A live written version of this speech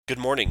Good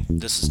morning.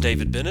 This is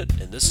David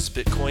Bennett, and this is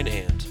Bitcoin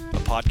And, a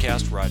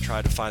podcast where I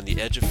try to find the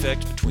edge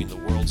effect between the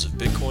worlds of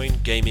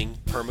Bitcoin, gaming,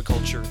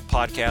 permaculture,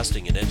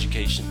 podcasting, and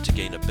education to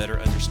gain a better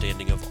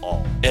understanding of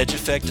all. Edge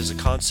effect is a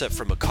concept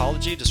from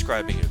ecology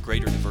describing a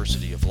greater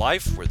diversity of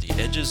life where the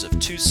edges of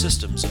two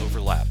systems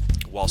overlap.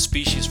 While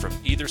species from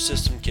either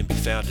system can be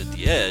found at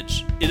the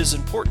edge, it is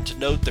important to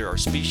note there are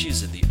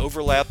species in the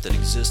overlap that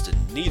exist in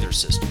neither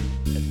system,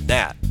 and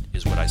that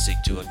is what I seek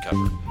to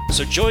uncover.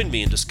 So join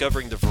me in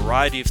discovering the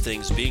variety of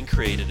things being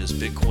created as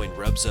Bitcoin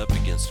rubs up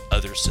against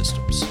other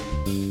systems.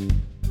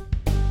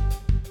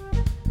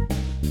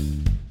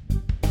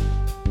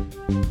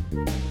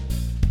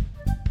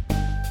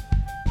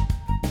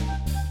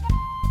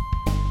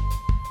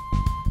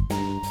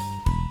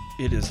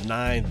 It is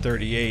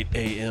 9:38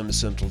 a.m.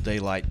 Central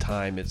Daylight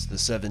Time. It's the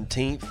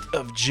 17th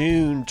of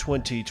June,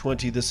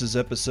 2020. This is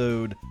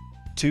episode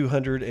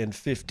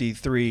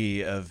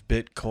 253 of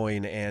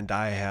Bitcoin, and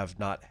I have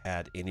not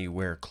had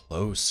anywhere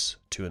close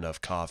to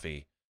enough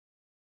coffee.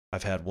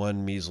 I've had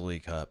one measly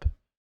cup.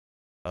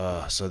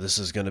 So this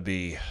is gonna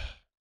be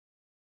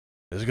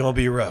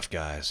rough,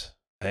 guys.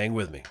 Hang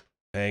with me.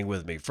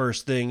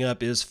 First thing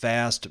up is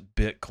Fast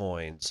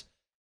Bitcoins.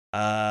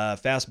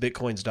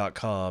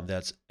 Fastbitcoins.com.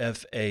 That's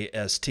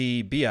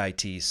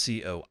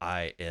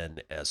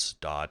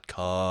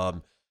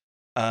FASTBITCOINS.com.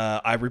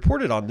 I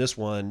reported on this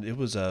one. It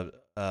was a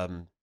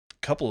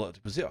couple of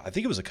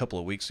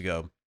weeks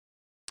ago,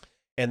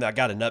 and I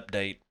got an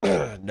update.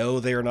 No,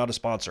 they are not a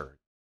sponsor.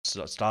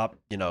 So stop.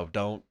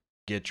 Don't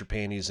get your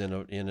panties in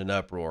an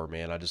uproar,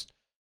 man.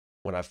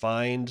 When I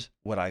find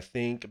what I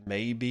think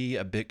may be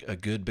a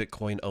good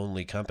Bitcoin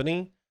only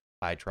company,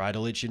 I try to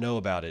let you know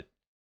about it.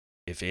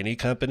 If any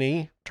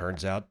company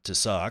turns out to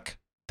suck,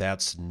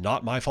 that's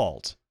not my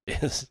fault.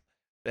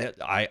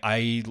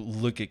 I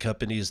look at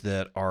companies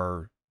that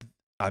are,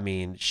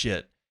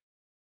 shit.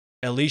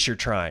 At least you're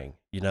trying.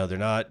 They're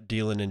not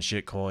dealing in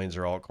shit coins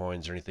or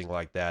altcoins or anything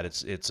like that.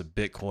 It's a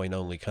Bitcoin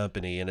only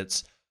company, and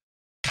it's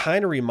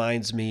kind of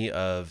reminds me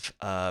of,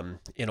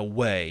 in a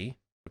way,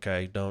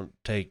 okay, don't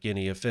take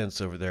any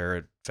offense over there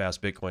at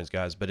Fast Bitcoins,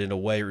 guys, but in a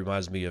way it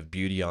reminds me of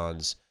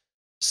Beautyon's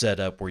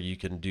setup where you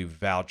can do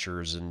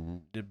vouchers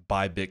and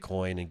buy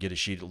Bitcoin and get a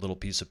little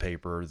piece of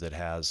paper that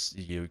has,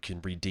 you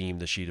can redeem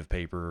the sheet of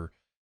paper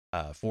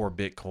for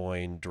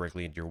Bitcoin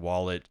directly into your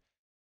wallet.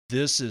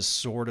 This is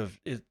sort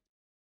of it.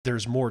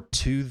 There's more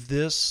to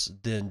this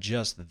than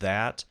just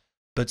that,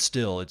 but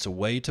still, it's a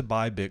way to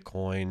buy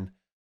Bitcoin.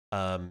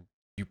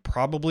 You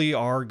probably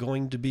are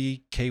going to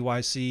be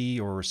KYC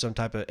or some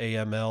type of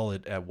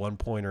AML at one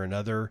point or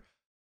another,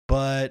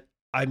 but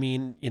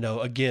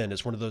again,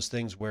 it's one of those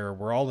things where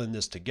we're all in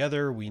this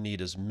together. We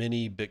need as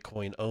many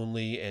Bitcoin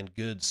only and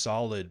good,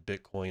 solid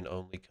Bitcoin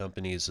only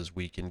companies as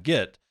we can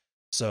get.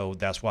 So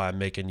that's why I'm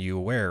making you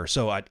aware.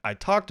 So I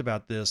talked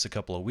about this a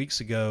couple of weeks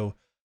ago,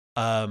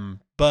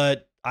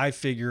 but I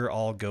figure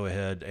I'll go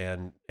ahead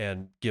and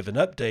give an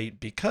update,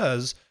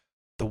 because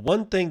the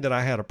one thing that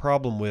I had a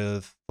problem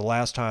with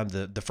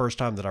the first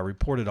time that I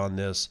reported on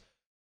this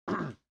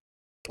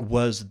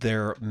was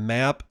their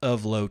map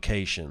of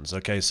locations.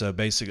 Okay, so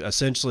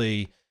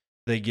essentially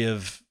they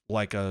give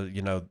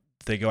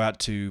they go out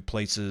to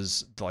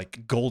places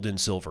like gold and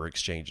silver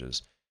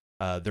exchanges.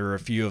 There are a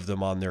few of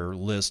them on their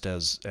list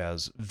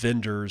as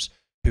vendors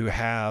who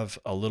have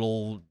a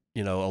little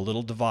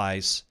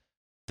device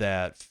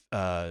that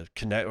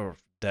connect, or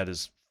that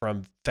is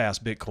from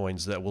Fast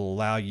Bitcoins, that will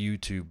allow you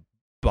to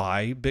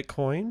buy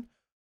Bitcoin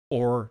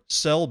or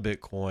sell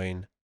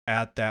Bitcoin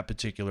at that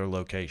particular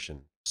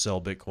location.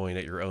 Sell Bitcoin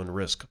at your own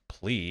risk,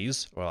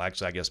 please. Well,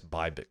 actually, I guess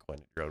buy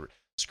Bitcoin at your own risk.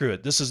 Screw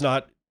it. This is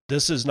not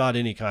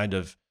any kind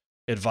of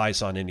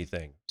advice on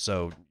anything.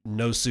 So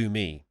no sue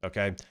me,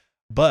 okay?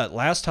 But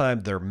last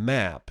time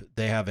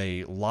they have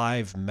a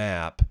live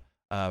map,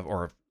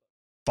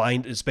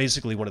 it's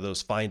basically one of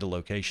those find a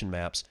location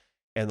maps.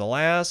 And the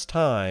last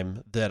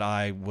time that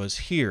I was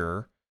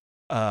here,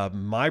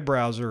 my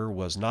browser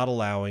was not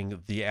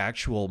allowing the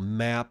actual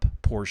map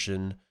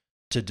portion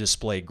to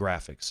display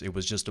graphics. It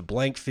was just a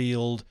blank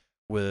field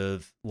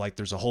with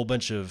there's a whole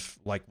bunch of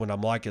when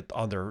I'm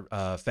on their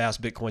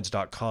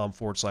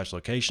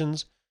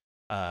fastbitcoins.com/locations,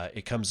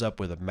 it comes up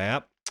with a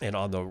map, and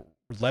on the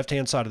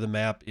left-hand side of the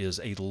map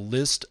is a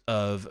list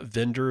of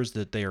vendors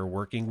that they are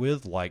working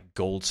with, like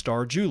Gold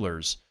Star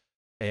Jewelers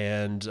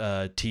and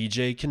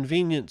TJ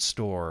Convenience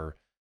Store.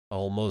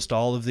 Almost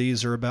all of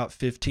these are about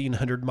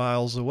 1,500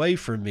 miles away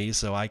from me,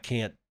 so I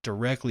can't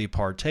directly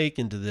partake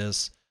into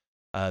this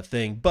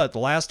thing. But the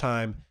last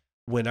time,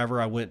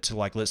 whenever I went to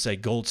let's say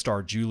Gold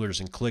Star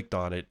Jewelers and clicked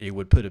on it, it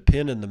would put a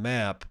pin in the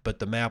map, but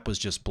the map was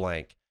just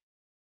blank.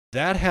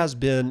 That has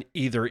been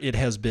either it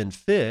has been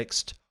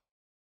fixed,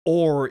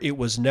 or it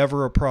was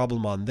never a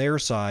problem on their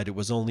side. It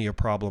was only a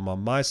problem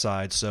on my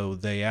side. So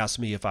they asked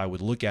me if I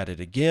would look at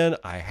it again.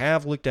 I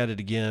have looked at it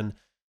again.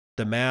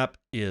 The map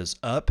is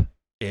up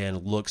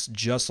and looks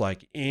just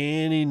like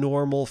any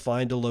normal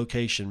find a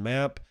location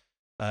map.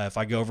 If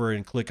I go over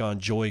and click on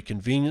Joy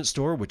Convenience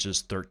Store, which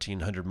is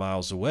 1,300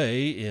 miles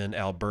away in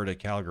Alberta,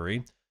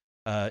 Calgary,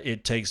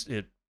 It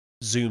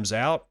zooms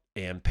out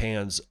and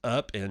pans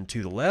up and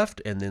to the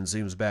left, and then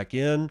zooms back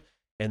in.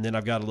 And then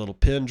I've got a little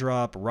pin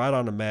drop right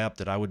on a map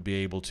that I would be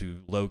able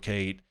to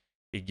locate.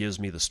 It gives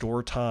me the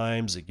store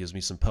times. It gives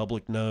me some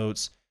public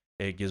notes.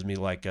 It gives me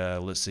like,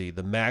 let's see,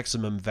 the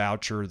maximum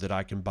voucher that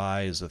I can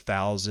buy is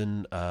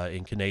 1,000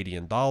 in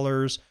Canadian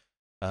dollars.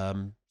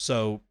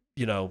 So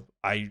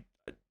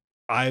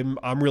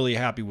I'm really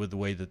happy with the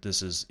way that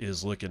this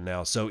is looking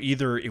now. So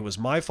either it was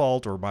my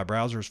fault or my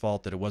browser's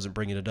fault that it wasn't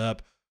bringing it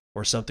up,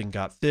 or something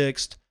got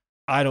fixed.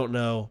 I don't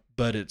know,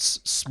 but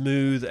it's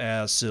smooth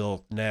as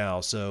silk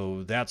now.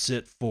 So that's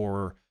it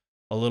for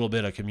a little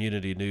bit of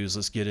community news.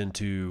 Let's get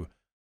into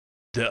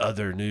the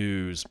other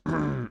news.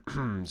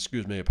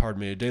 Excuse me,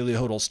 pardon me. Daily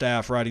Hodl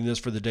staff writing this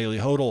for the Daily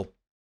Hodl.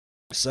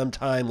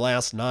 Sometime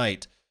last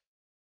night,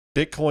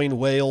 Bitcoin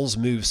whales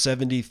move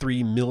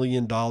 $73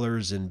 million in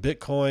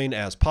Bitcoin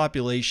as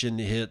population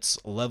hits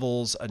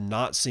levels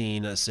not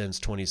seen since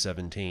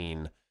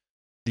 2017.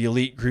 The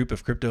elite group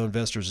of crypto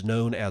investors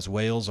known as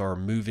whales are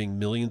moving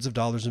millions of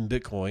dollars in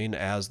Bitcoin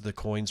as the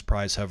coin's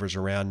price hovers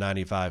around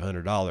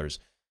 $9,500.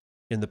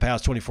 In the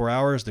past 24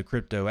 hours, the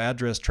crypto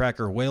address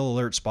tracker Whale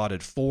Alert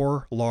spotted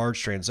 4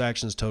 large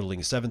transactions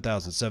totaling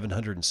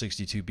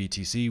 7,762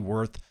 BTC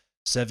worth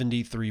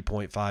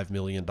 $73.5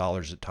 million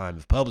at time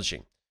of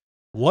publishing.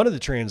 One of the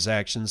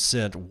transactions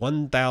sent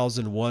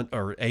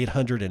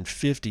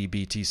 1,850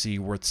 BTC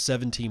worth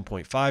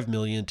 $17.5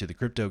 million to the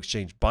crypto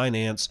exchange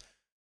Binance,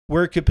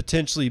 where it could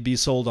potentially be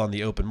sold on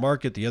the open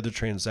market. The other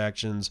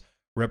transactions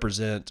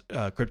represent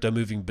crypto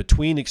moving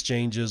between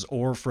exchanges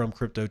or from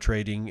crypto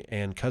trading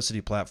and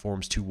custody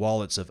platforms to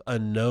wallets of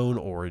unknown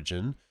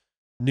origin.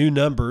 New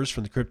numbers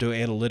from the crypto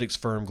analytics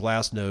firm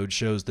Glassnode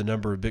shows the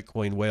number of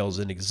Bitcoin whales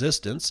in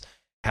existence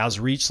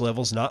has reached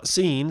levels not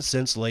seen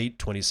since late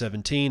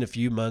 2017, a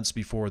few months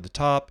before the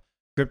top.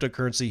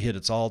 Cryptocurrency hit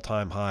its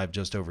all-time high of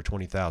just over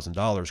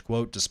 $20,000.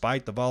 Quote,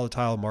 despite the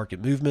volatile market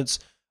movements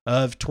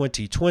of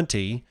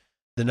 2020,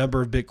 the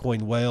number of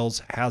Bitcoin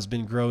whales has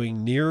been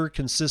growing near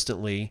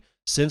consistently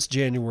since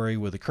January,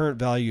 with a current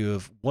value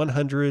of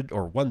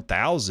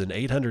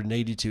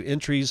 1,882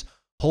 entries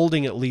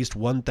holding at least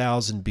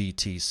 1,000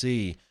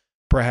 BTC.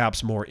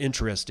 Perhaps more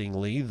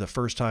interestingly, the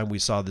first time we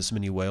saw this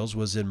many whales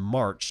was in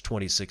March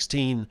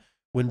 2016,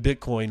 when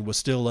Bitcoin was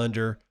still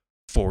under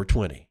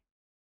 420.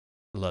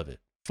 Love it,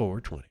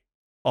 420.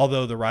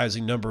 Although the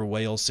rising number of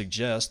whales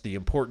suggests the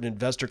important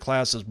investor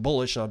class is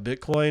bullish on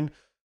Bitcoin,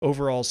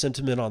 overall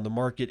sentiment on the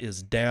market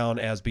is down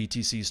as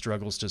BTC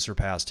struggles to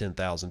surpass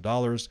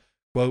 $10,000.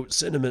 Quote,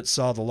 sentiment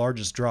saw the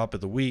largest drop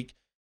of the week,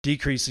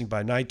 decreasing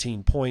by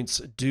 19 points,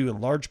 due in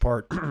large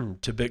part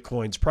to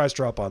Bitcoin's price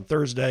drop on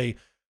Thursday.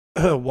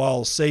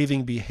 While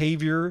saving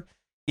behavior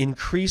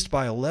increased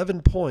by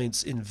 11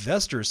 points,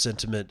 investor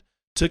sentiment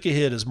took a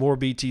hit as more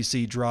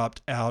BTC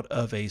dropped out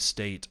of a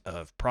state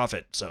of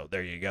profit. So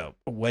there you go.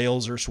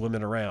 Whales are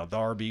swimming around. The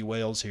RB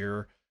whales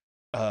here.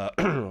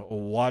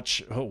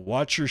 Watch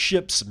your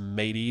ships,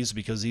 mateys,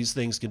 because these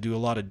things can do a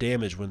lot of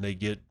damage when they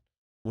get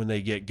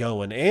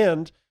going.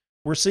 And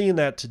we're seeing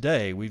that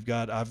today.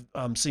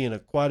 I'm seeing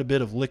quite a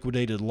bit of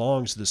liquidated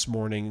longs this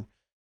morning,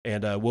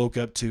 and woke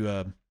up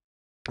to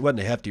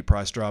wasn't a hefty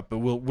price drop, but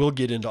we'll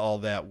get into all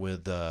that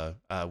with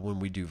when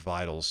we do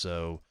vitals.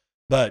 So,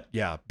 but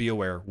yeah, be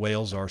aware,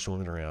 whales are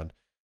swimming around.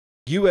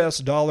 U.S.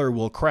 dollar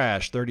will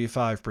crash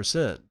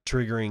 35%,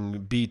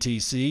 triggering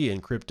BTC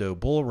and crypto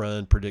bull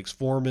run, predicts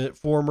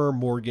former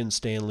Morgan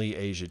Stanley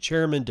Asia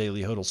chairman.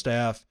 Daily Hodl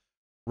staff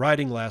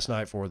writing last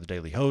night for the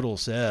Daily Hodl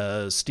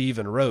says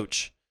Stephen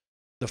Roach,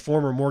 the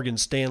former Morgan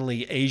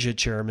Stanley Asia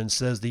chairman,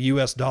 says the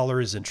U.S. dollar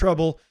is in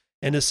trouble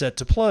and is set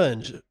to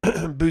plunge,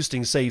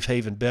 boosting safe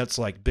haven bets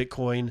like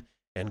Bitcoin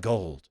and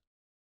gold.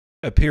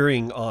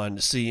 Appearing on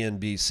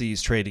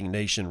CNBC's Trading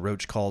Nation,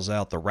 Roach calls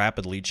out the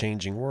rapidly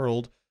changing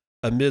world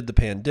amid the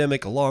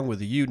pandemic, along with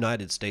the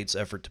United States'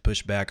 effort to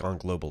push back on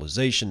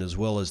globalization, as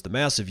well as the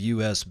massive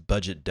U.S.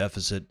 budget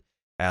deficit,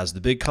 as the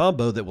big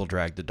combo that will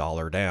drag the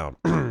dollar down.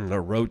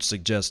 Roach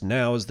suggests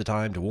now is the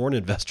time to warn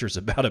investors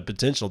about a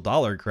potential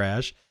dollar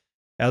crash,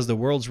 as the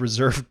world's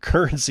reserve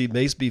currency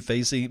may be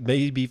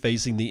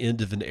facing the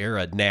end of an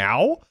era.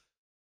 Now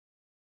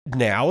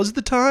is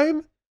the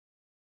time?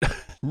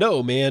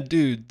 No, man,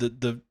 dude.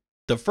 The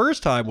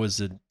first time was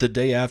the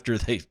day after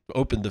they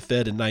opened the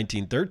Fed in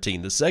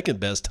 1913. The second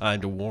best time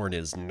to warn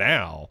is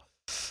now.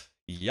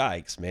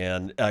 Yikes,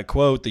 man.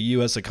 Quote, the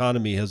U.S.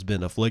 economy has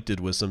been afflicted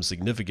with some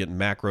significant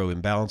macro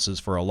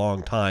imbalances for a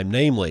long time,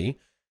 namely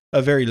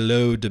a very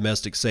low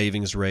domestic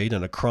savings rate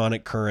and a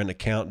chronic current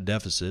account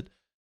deficit.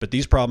 But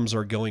these problems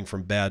are going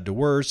from bad to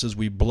worse as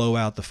we blow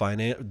out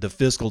the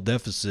fiscal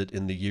deficit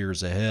in the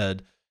years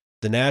ahead.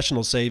 The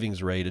national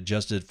savings rate,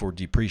 adjusted for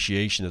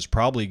depreciation, is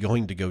probably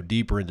going to go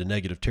deeper into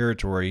negative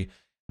territory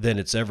than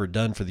it's ever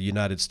done for the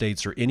United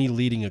States or any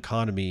leading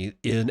economy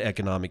in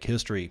economic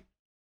history.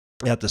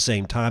 At the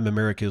same time,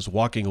 America is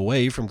walking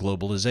away from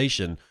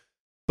globalization,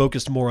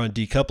 focused more on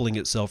decoupling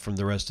itself from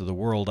the rest of the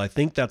world. I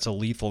think that's a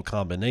lethal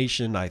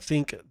combination. I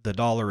think the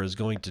dollar is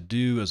going to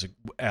do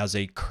as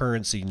a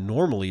currency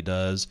normally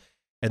does,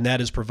 and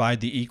that is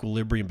provide the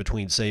equilibrium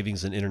between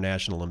savings and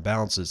international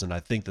imbalances. And I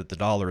think that the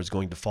dollar is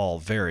going to fall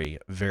very,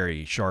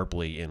 very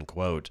sharply, end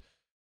quote.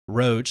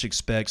 Roach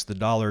expects the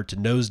dollar to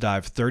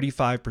nosedive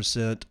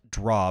 35%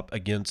 drop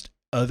against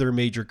other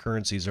major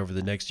currencies over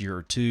the next year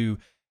or two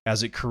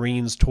as it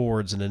careens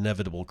towards an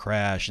inevitable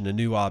crash. In a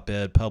new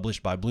op-ed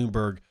published by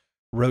Bloomberg,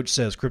 Roach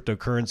says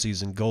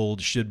cryptocurrencies and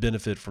gold should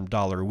benefit from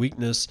dollar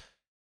weakness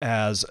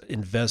as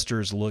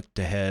investors look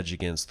to hedge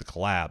against the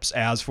collapse.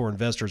 As for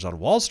investors on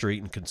Wall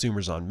Street and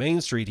consumers on Main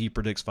Street, he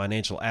predicts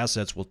financial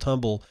assets will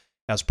tumble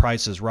as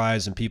prices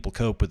rise and people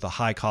cope with the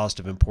high cost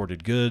of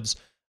imported goods.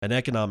 An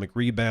economic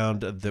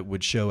rebound that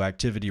would show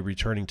activity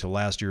returning to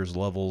last year's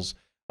levels,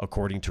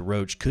 according to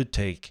Roach, could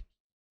take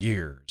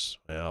years.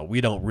 We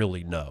don't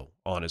really know,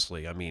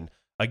 honestly. I mean,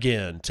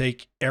 again,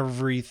 take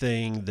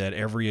everything that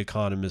every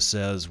economist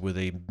says with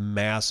a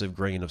massive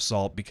grain of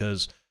salt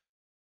because,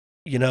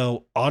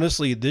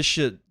 honestly,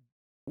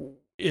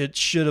 it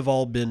should have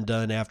all been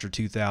done after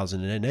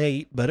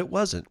 2008, but it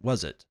wasn't,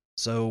 was it?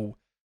 So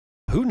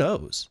who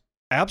knows?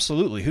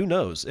 Absolutely, who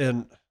knows?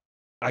 And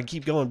I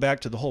keep going back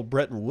to the whole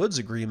Bretton Woods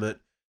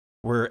agreement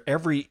where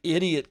every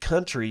idiot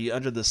country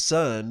under the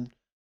sun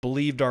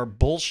believed our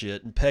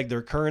bullshit and pegged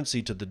their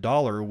currency to the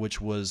dollar, which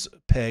was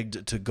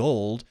pegged to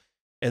gold.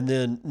 And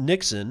then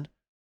Nixon,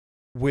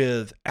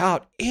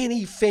 without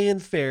any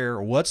fanfare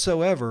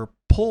whatsoever,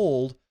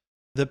 pulled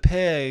the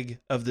peg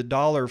of the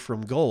dollar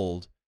from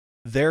gold,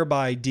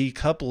 thereby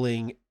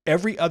decoupling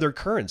every other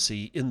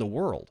currency in the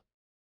world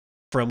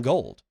from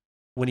gold.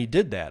 When he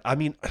did that, I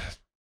mean,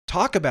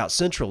 talk about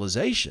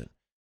centralization.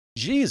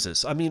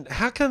 Jesus, I mean,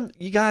 how come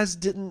you guys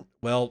didn't?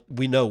 Well,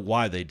 we know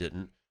why they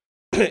didn't.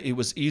 It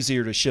was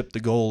easier to ship the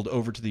gold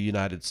over to the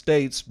United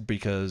States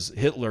because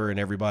Hitler and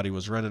everybody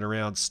was running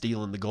around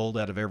stealing the gold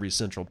out of every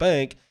central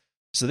bank.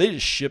 So they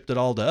just shipped it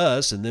all to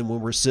us. And then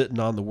when we're sitting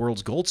on the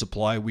world's gold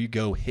supply, we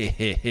go,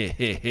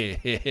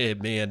 hey,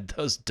 man,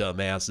 those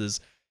dumbasses,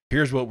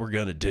 here's what we're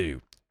going to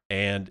do.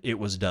 And it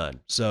was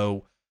done.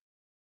 So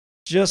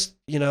just,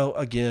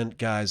 again,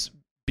 guys,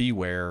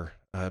 beware,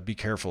 be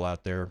careful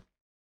out there.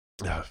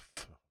 Oh,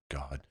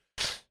 God.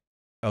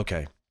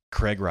 Okay,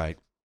 Craig Wright.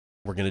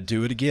 We're going to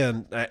do it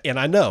again. And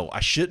I know I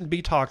shouldn't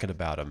be talking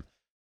about him,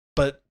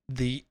 but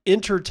the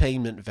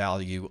entertainment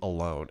value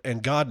alone,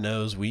 and God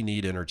knows we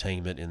need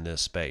entertainment in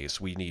this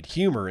space. We need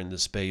humor in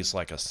this space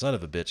like a son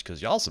of a bitch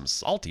because y'all some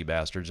salty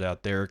bastards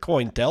out there.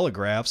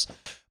 Cointelegraph's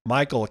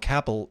Michael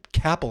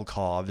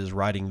Kapelkov is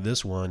writing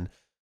this one.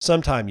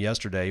 Sometime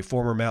yesterday,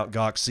 former Mt.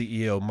 Gox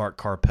CEO Mark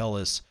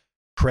Karpelès,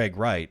 Craig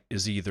Wright,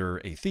 is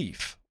either a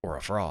thief or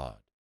a fraud.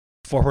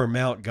 Former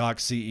Mt.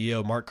 Gox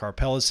CEO Mark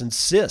Karpelès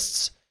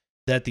insists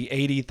that the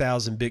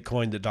 80,000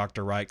 Bitcoin that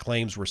Dr. Wright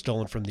claims were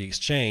stolen from the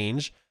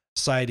exchange,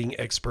 citing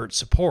expert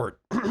support.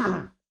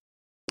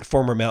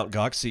 Former Mt.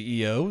 Gox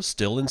CEO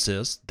still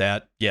insists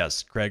that,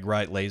 yes, Craig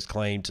Wright lays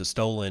claim to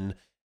stolen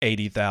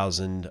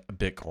 80,000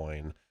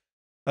 Bitcoin.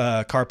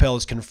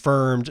 Karpelès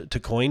confirmed to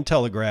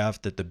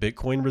Cointelegraph that the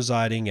Bitcoin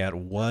residing at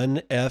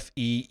 1FEEX,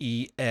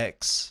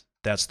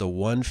 that's the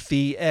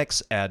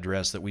 1FEEX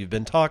address that we've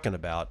been talking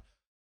about,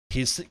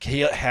 he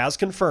has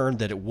confirmed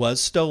that it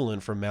was stolen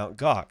from Mt.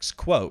 Gox.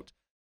 Quote,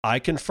 I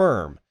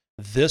confirm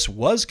this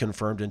was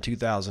confirmed in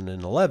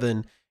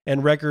 2011,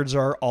 and records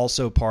are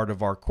also part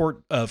of our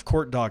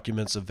court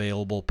documents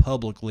available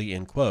publicly,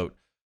 end quote.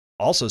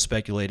 Also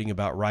speculating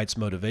about Wright's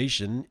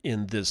motivation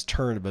in this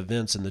turn of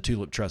events in the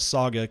Tulip Trust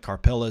saga,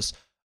 Karpelès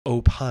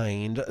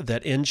opined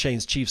that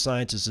nChain's chief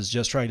scientist is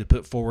just trying to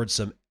put forward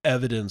some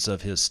evidence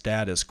of his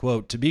status.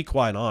 Quote, to be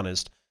quite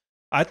honest,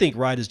 I think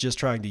Wright is just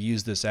trying to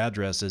use this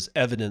address as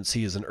evidence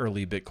he is an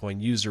early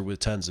Bitcoin user with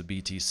tons of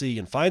BTC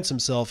and finds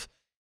himself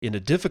in a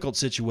difficult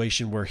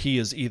situation where he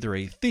is either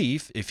a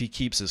thief if he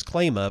keeps his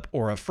claim up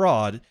or a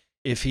fraud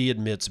if he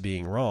admits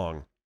being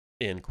wrong,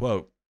 end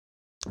quote.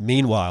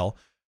 Meanwhile,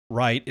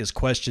 Wright is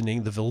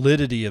questioning the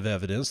validity of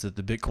evidence that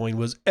the Bitcoin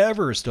was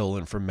ever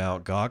stolen from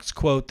Mt. Gox.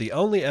 Quote, the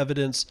only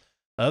evidence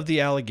of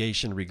the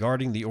allegation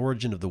regarding the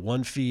origin of the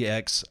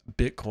 1FEEX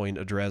Bitcoin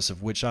address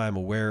of which I am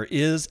aware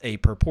is a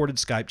purported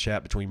Skype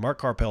chat between Mark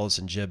Karpelès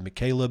and Jeb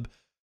McCaleb,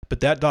 but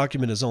that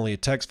document is only a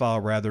text file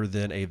rather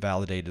than a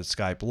validated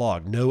Skype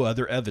log. No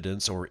other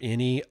evidence or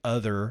any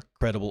other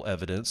credible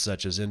evidence,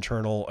 such as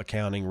internal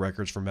accounting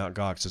records from Mt.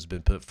 Gox, has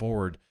been put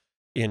forward,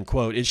 end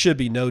quote. It should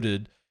be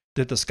noted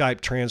that the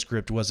Skype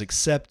transcript was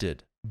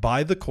accepted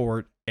by the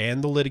court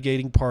and the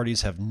litigating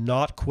parties have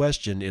not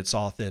questioned its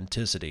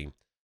authenticity.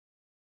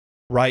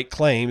 Wright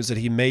claims that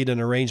he made an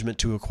arrangement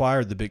to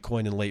acquire the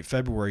Bitcoin in late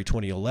February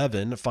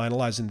 2011,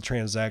 finalizing the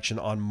transaction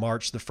on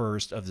March the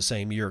 1st of the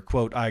same year.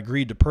 Quote, I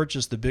agreed to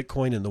purchase the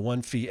Bitcoin in the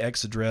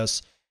 1FEEX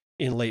address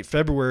in late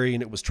February,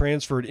 and it was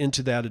transferred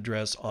into that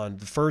address on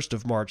the 1st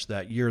of March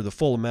that year. The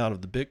full amount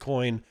of the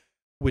Bitcoin,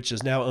 which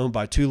is now owned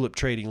by Tulip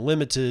Trading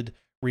Limited,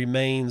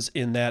 remains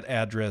in that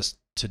address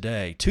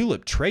today.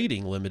 Tulip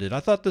Trading Limited?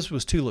 I thought this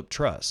was Tulip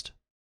Trust.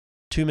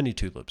 Too many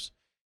tulips.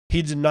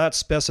 He did not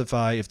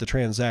specify if the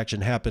transaction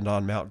happened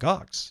on Mt.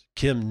 Gox.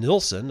 Kim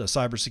Nilsson, a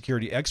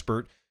cybersecurity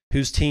expert,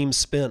 whose team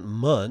spent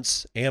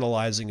months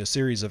analyzing a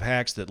series of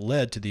hacks that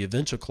led to the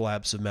eventual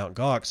collapse of Mt.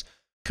 Gox,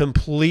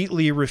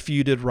 completely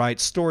refuted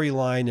Wright's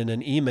storyline in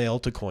an email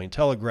to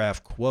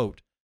Cointelegraph.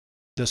 Quote,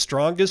 "The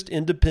strongest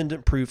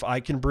independent proof I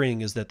can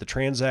bring is that the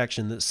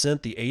transaction that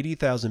sent the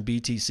 80,000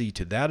 BTC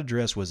to that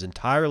address was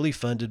entirely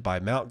funded by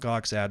Mt.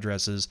 Gox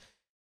addresses,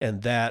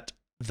 and that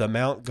the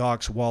Mt.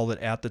 Gox wallet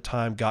at the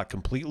time got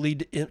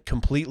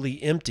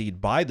completely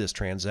emptied by this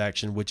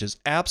transaction, which is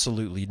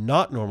absolutely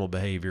not normal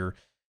behavior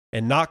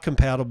and not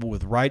compatible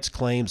with Wright's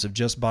claims of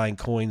just buying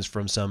coins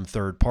from some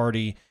third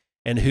party.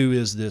 And who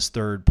is this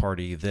third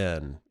party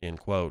then?" End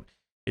quote.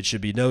 It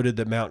should be noted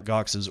that Mt.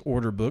 Gox's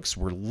order books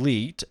were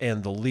leaked,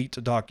 and the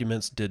leaked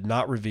documents did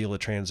not reveal a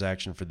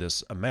transaction for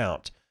this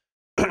amount.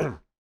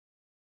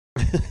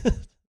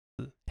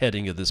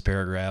 Heading of this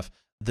paragraph: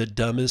 the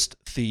dumbest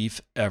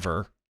thief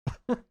ever.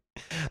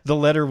 The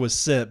letter was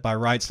sent by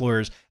Wright's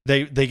lawyers.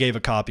 They gave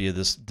a copy of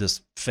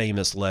this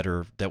famous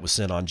letter that was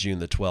sent on June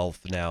the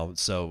 12th now,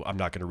 so I'm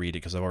not going to read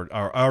it because I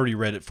already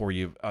read it for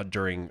you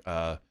during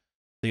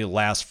the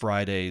last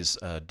Friday's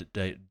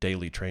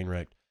Daily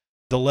Trainwreck.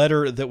 The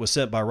letter that was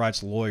sent by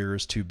Wright's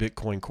lawyers to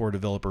Bitcoin core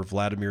developer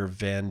Vladimir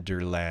van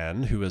der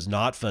Laan, who is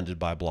not funded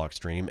by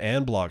Blockstream,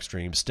 and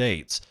Blockstream,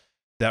 states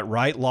that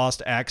Wright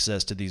lost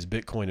access to these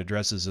Bitcoin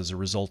addresses as a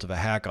result of a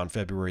hack on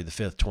February the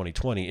 5th,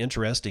 2020.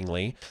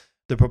 Interestingly,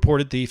 the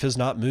purported thief has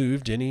not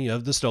moved any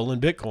of the stolen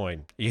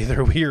Bitcoin.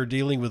 Either we are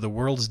dealing with the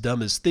world's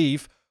dumbest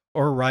thief,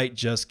 or Wright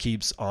just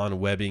keeps on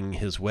webbing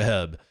his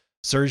web.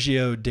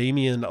 Sergio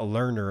Damian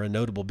Lerner, a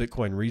notable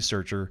Bitcoin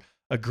researcher,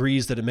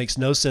 agrees that it makes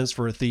no sense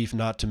for a thief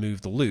not to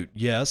move the loot.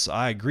 Yes,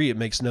 I agree it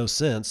makes no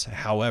sense.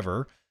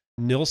 However,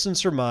 Nielsen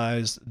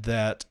surmised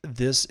that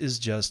this is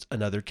just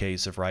another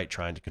case of Wright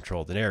trying to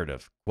control the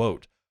narrative.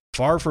 Quote,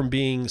 "Far from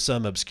being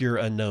some obscure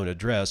unknown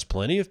address,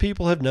 plenty of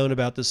people have known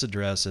about this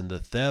address and the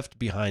theft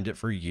behind it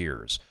for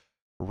years.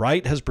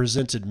 Wright has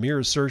presented mere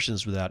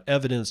assertions without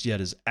evidence, yet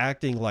is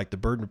acting like the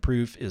burden of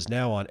proof is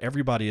now on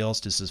everybody else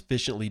to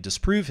sufficiently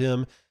disprove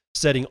him,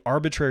 setting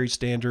arbitrary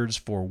standards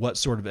for what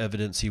sort of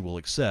evidence he will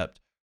accept.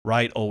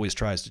 Wright always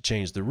tries to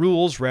change the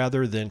rules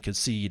rather than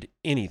concede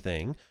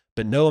anything,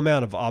 but no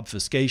amount of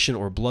obfuscation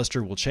or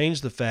bluster will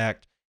change the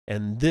fact,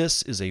 and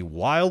this is a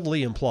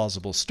wildly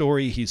implausible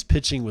story he's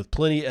pitching with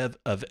plenty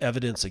of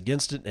evidence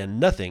against it and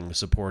nothing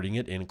supporting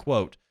it," end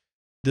quote.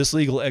 This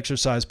legal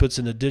exercise puts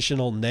an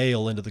additional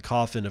nail into the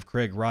coffin of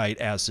Craig Wright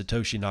as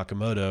Satoshi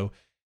Nakamoto.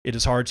 It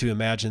is hard to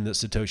imagine that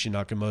Satoshi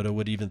Nakamoto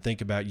would even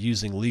think about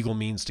using legal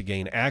means to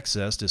gain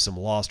access to some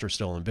lost or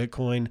stolen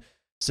Bitcoin,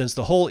 since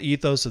the whole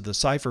ethos of the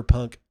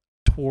cypherpunk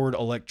toward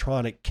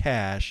electronic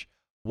cash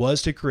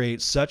was to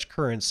create such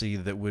currency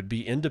that would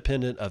be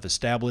independent of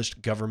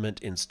established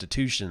government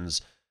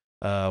institutions.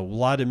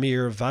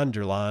 Vladimir van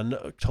der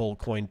Laan told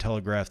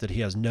Cointelegraph that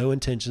he has no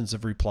intentions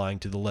of replying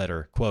to the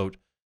letter. Quote,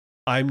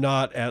 "I'm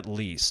not, at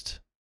least.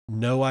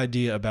 No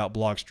idea about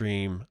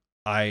Blockstream.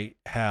 I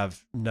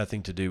have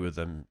nothing to do with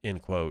them,"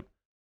 end quote.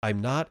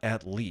 I'm not,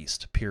 at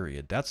least,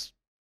 period. That's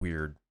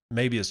weird.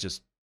 Maybe it's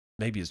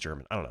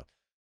German. I don't know.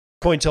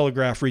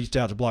 Cointelegraph reached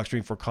out to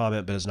Blockstream for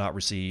comment, but has not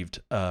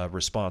received a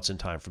response in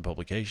time for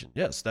publication.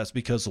 Yes, that's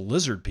because the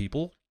lizard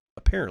people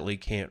apparently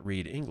can't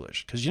read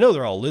English. Because you know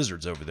they're all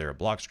lizards over there at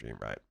Blockstream,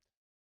 right?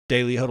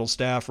 Daily Hodl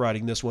staff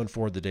writing this one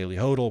for the Daily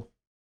Hodl.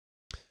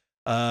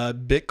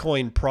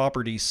 Bitcoin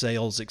property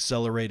sales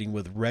accelerating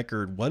with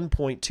record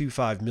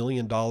 $1.25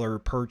 million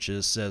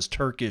purchase, says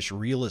Turkish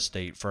real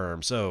estate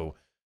firm. So,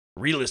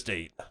 real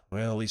estate.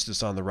 Well, at least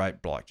it's on the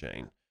right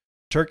blockchain.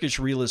 Turkish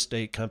real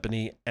estate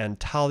company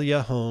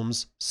Antalya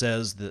Homes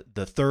says that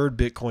the third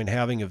Bitcoin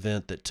halving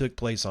event that took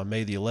place on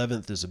May the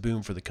 11th is a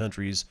boom for the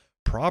country's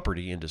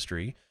property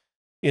industry.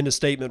 In a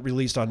statement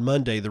released on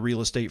Monday, the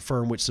real estate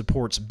firm, which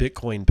supports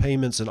Bitcoin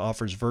payments and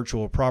offers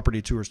virtual property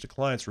tours to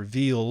clients,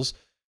 reveals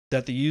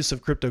that the use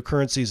of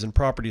cryptocurrencies in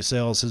property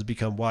sales has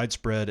become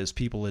widespread as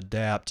people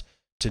adapt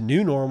to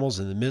new normals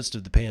in the midst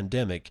of the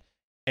pandemic.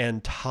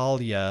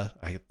 Antalya,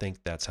 I think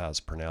that's how it's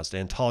pronounced,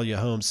 Antalya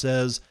Homes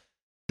says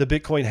the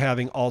Bitcoin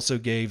halving also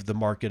gave the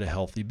market a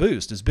healthy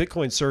boost. As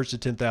Bitcoin surged to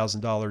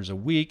 $10,000 a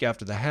week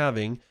after the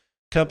halving,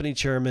 company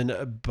chairman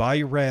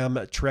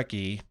Bayram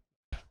Treki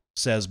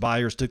says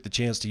buyers took the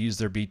chance to use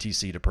their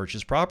BTC to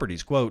purchase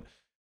properties. Quote,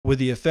 "With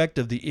the effect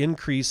of the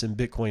increase in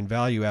Bitcoin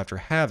value after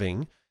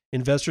halving,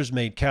 investors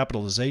made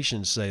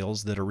capitalization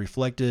sales that are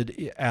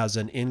reflected as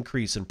an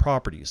increase in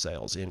property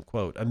sales," end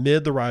quote.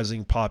 Amid the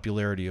rising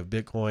popularity of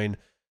Bitcoin,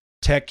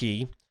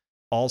 Techie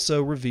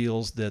also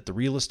reveals that the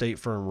real estate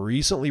firm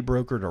recently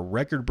brokered a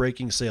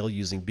record-breaking sale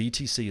using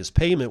BTC as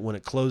payment when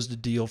it closed a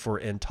deal for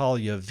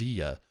Antalya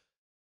via,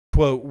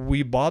 quote,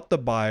 we brought the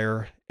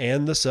buyer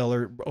and the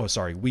seller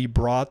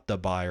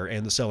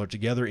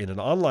together in an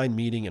online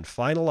meeting and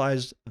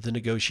finalized the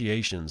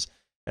negotiations.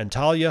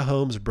 Antalya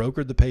Homes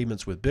brokered the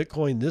payments with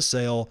Bitcoin. This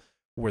sale,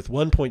 worth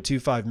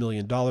 $1.25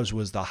 million,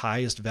 was the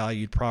highest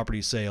valued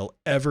property sale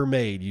ever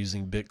made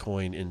using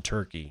Bitcoin in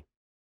Turkey.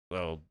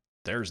 So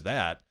there's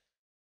that.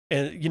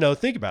 And,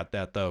 think about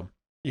that, though.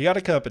 You got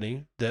a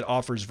company that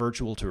offers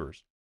virtual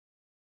tours.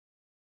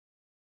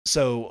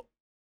 So,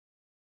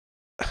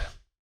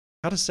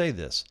 how to say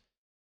this?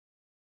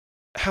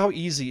 How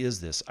easy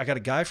is this? I got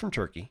a guy from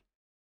Turkey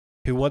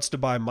who wants to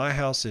buy my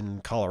house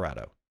in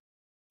Colorado.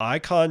 I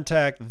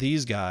contact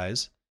these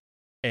guys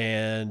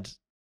and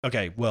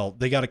okay, well,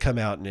 they got to come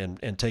out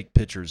and take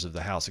pictures of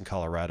the house in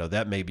Colorado.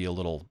 That may be a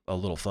little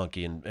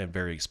funky and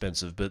very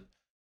expensive, but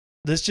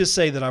let's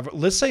say that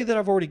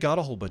I've already got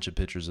a whole bunch of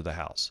pictures of the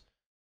house,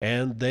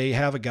 and they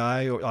have a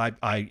guy, or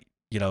I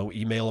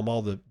email them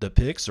all the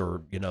pics,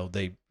 or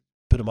they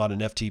put them on an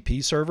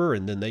FTP server,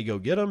 and then they go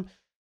get them,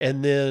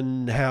 and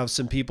then have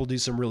some people do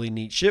some really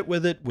neat shit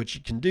with it, which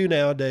you can do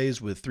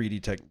nowadays with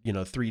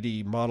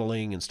 3D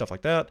modeling and stuff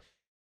like that,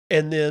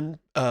 and then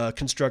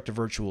construct a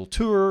virtual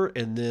tour,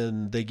 and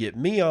then they get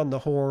me on the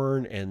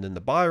horn, and then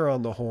the buyer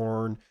on the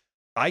horn.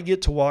 I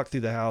get to walk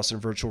through the house in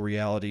virtual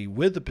reality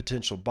with the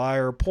potential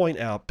buyer, point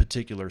out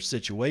particular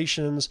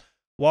situations,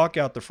 walk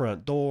out the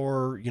front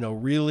door,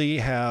 really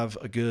have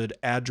a good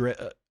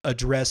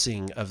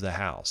addressing of the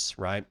house,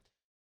 right?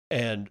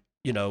 And,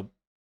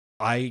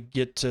 I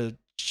get to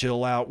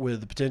chill out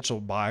with the potential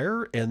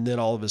buyer, and then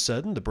all of a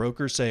sudden the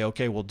brokers say,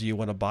 okay, well, do you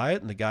want to buy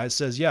it? And the guy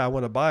says, yeah, I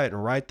want to buy it.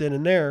 And right then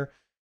and there,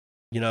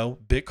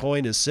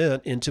 Bitcoin is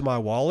sent into my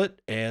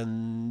wallet,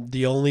 and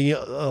the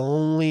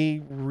only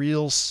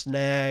real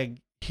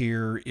snag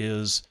here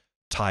is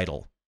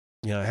title.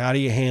 How do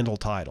you handle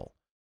title?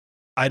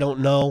 I don't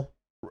know.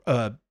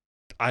 Uh,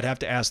 I'd have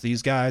to ask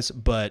these guys,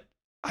 but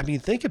I mean,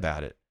 think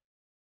about it.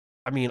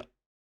 I mean,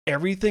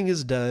 everything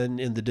is done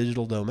in the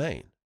digital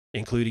domain,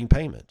 including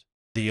payment.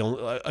 The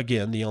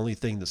only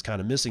thing that's kind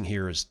of missing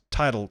here is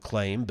title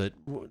claim, but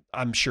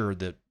I'm sure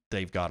that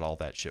they've got all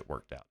that shit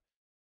worked out.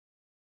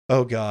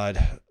 Oh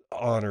God,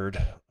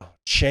 honored.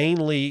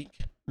 Chainlink,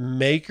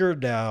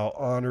 MakerDAO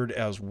honored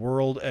as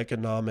World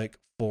Economic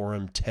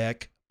Forum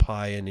tech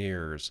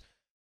pioneers.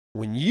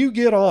 When you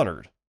get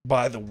honored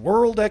by the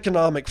World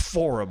Economic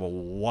Forum,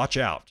 watch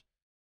out.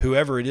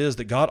 Whoever it is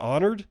that got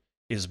honored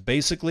is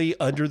basically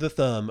under the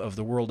thumb of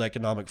the World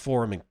Economic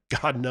Forum, and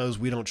God knows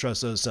we don't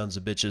trust those sons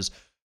of bitches.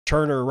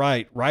 Turner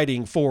Wright,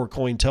 writing for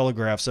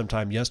Cointelegraph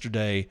sometime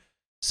yesterday,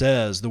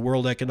 says the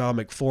World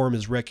Economic Forum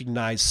has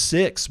recognized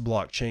 6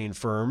 blockchain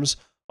firms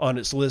on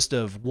its list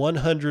of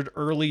 100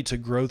 early to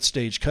growth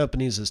stage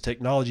companies as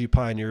technology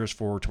pioneers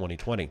for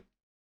 2020.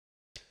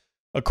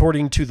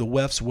 According to the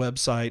WEF's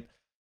website,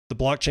 the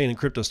blockchain and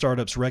crypto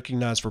startups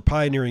recognized for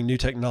pioneering new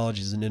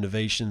technologies and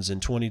innovations in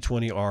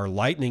 2020 are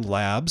Lightning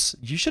Labs.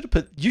 You should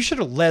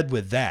have led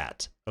with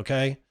that,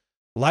 okay?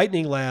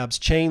 Lightning Labs,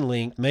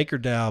 Chainlink,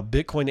 MakerDAO,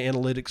 Bitcoin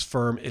analytics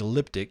firm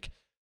Elliptic,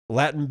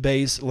 Latin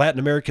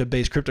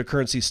America-based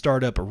cryptocurrency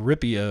startup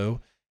Ripio,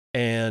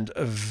 and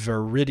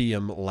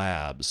Viridium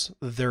Labs.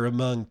 They're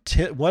among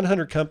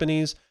 100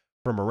 companies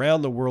from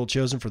around the world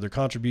chosen for their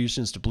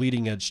contributions to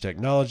bleeding-edge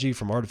technology,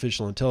 from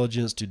artificial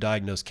intelligence to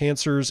diagnose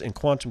cancers and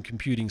quantum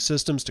computing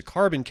systems to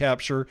carbon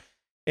capture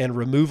and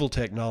removal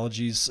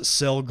technologies,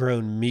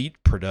 cell-grown meat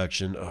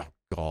production, oh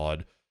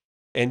God,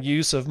 and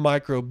use of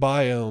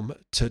microbiome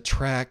to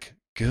track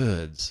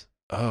goods.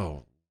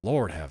 Oh,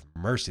 Lord have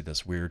mercy,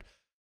 that's weird.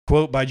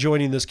 Quote, by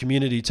joining this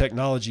community,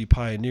 technology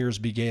pioneers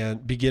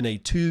begin a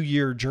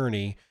 2-year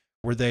journey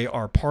where they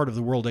are part of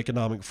the World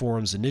Economic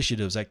Forum's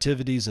initiatives,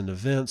 activities, and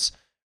events,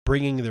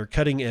 bringing their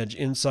cutting-edge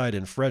insight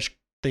and fresh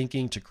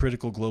thinking to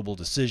critical global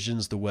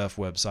decisions, the WEF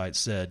website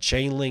said.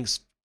 Chainlink's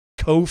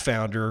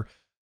co-founder,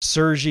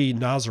 Sergey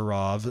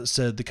Nazarov,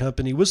 said the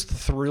company was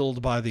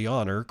thrilled by the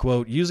honor,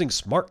 quote, using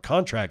smart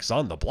contracts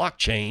on the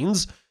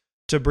blockchains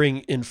to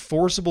bring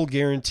enforceable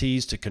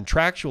guarantees to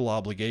contractual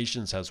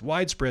obligations has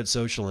widespread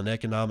social and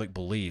economic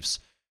beliefs.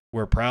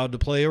 We're proud to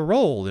play a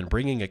role in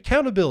bringing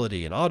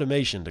accountability and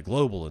automation to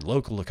global and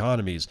local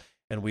economies,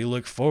 and we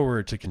look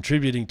forward to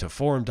contributing to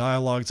forum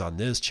dialogues on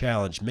this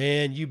challenge.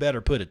 Man, you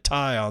better put a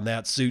tie on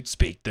that suit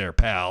speak there,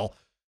 pal.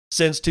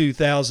 Since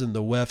 2000,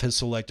 the WEF has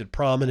selected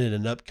prominent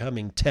and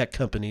upcoming tech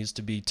companies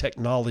to be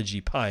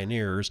technology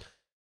pioneers.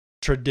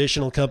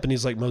 Traditional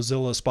companies like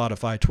Mozilla,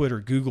 Spotify, Twitter,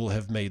 Google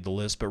have made the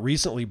list, but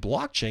recently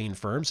blockchain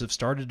firms have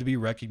started to be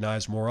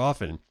recognized more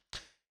often.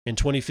 In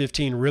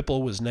 2015,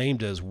 Ripple was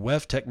named as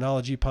WEF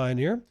Technology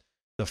Pioneer.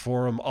 The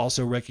forum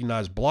also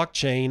recognized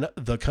Blockchain,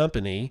 the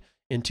company,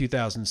 in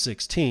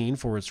 2016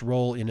 for its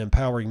role in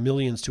empowering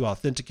millions to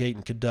authenticate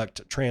and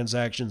conduct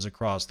transactions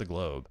across the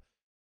globe.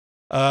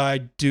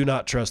 I do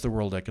not trust the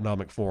World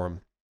Economic Forum.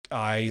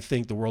 I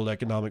think the World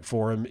Economic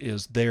Forum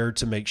is there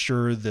to make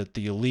sure that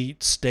the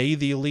elite stay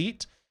the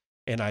elite.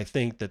 And I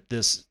think that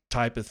this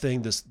type of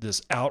thing,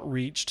 this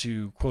outreach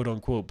to quote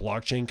unquote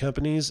blockchain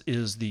companies,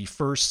 is the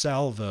first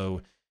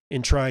salvo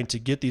in trying to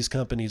get these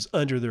companies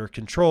under their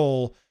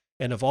control.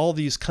 And of all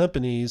these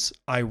companies,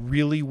 I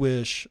really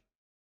wish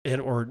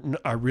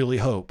I really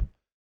hope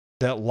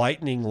that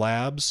Lightning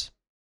Labs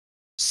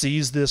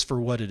sees this for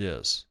what it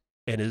is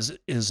and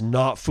is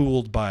not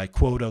fooled by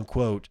quote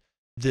unquote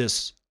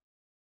this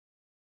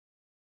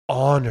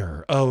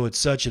honor. Oh, it's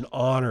such an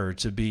honor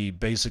to be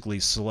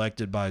basically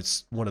selected by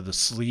one of the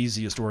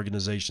sleaziest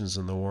organizations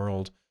in the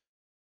world.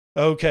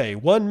 Okay,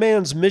 one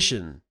man's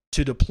mission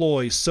to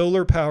deploy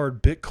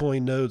solar-powered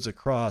Bitcoin nodes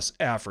across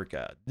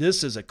Africa.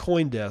 This is a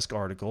CoinDesk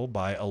article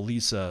by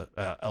Alyssa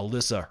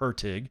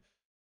Hertig.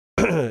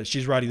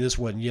 She's writing this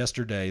one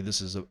yesterday.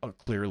 This is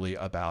clearly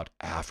about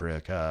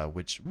Africa,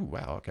 which, ooh,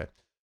 wow, okay.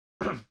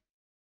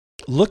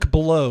 Look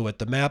below at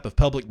the map of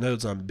public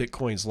nodes on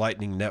Bitcoin's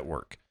Lightning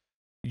Network.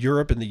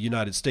 Europe and the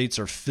United States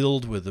are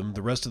filled with them.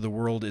 The rest of the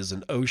world is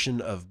an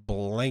ocean of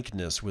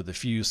blankness with a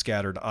few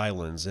scattered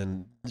islands.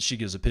 And she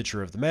gives a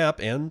picture of the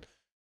map, and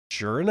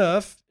sure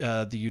enough,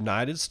 the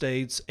United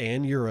States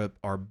and Europe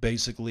are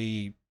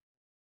basically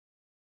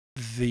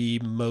the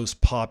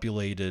most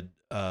populated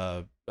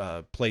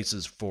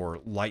places for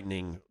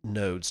Lightning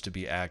nodes to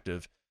be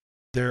active.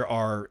 There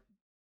are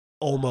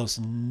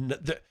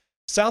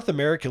South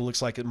America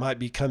looks like it might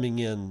be coming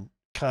in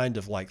kind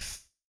of like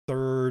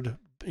third,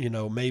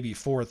 maybe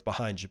fourth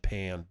behind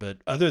Japan. But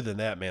other than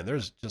that, man,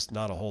 there's just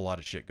not a whole lot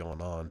of shit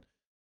going on.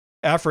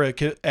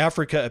 Africa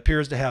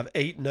appears to have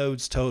 8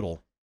 nodes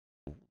total.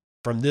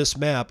 From this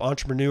map,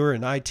 entrepreneur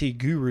and IT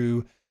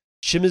guru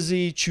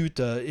Chimezie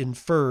Chuta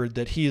inferred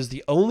that he is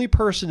the only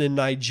person in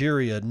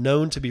Nigeria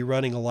known to be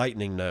running a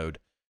Lightning node.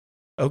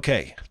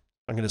 Okay,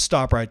 I'm going to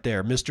stop right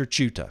there. Mr.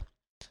 Chuta,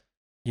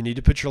 you need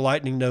to put your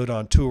Lightning node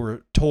on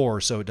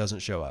Tor so it doesn't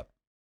show up.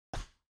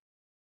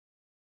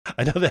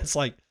 I know that's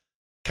like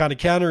kind of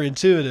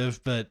counterintuitive,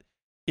 but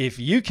if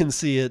you can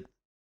see it,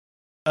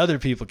 other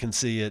people can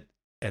see it.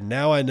 And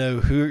now I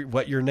know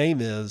what your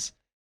name is,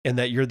 and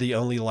that you're the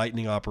only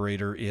Lightning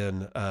operator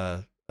in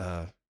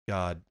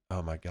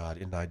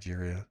in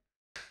Nigeria.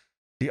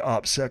 The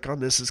OPSEC on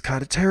this is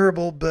kind of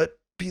terrible, but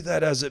be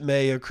that as it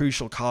may, a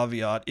crucial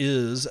caveat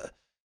is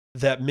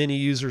that many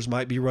users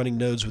might be running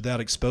nodes without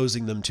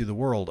exposing them to the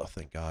world. Oh,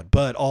 thank God.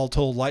 But all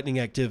told, Lightning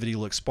activity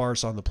looks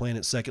sparse on the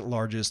planet's second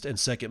largest and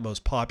second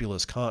most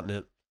populous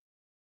continent.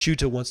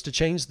 Chuta wants to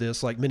change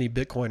this. Like many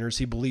Bitcoiners,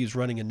 he believes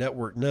running a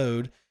network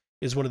node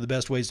is one of the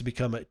best ways to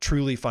become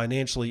truly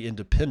financially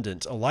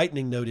independent. A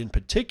Lightning node in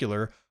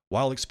particular,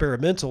 while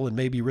experimental and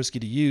maybe risky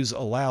to use,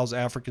 allows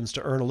Africans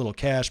to earn a little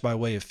cash by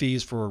way of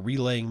fees for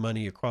relaying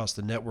money across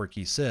the network,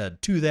 he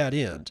said. To that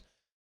end,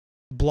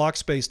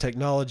 Blockspace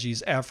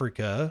Technologies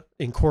Africa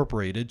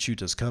Incorporated,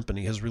 Chuta's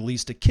company, has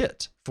released a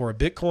kit for a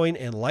Bitcoin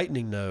and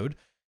Lightning node,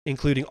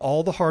 including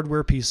all the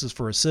hardware pieces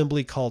for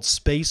assembly called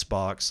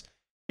Spacebox,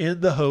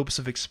 in the hopes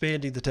of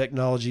expanding the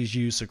technology's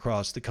use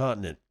across the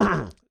continent.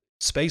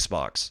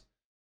 Spacebox.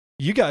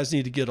 You guys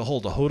need to get a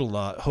hold of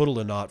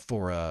Hodl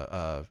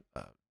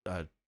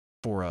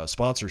for a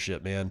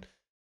sponsorship, man.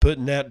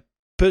 Putting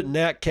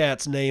that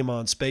cat's name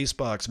on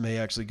Spacebox may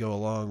actually go a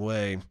long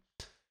way.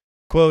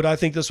 Quote, I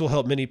think this will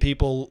help many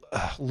people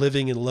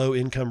living in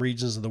low-income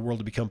regions of the world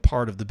to become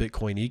part of the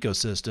Bitcoin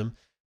ecosystem.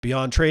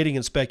 Beyond trading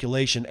and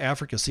speculation,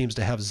 Africa seems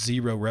to have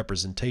zero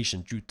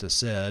representation, Chuta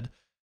said.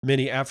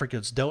 Many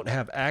Africans don't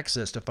have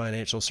access to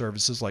financial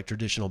services like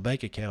traditional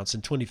bank accounts.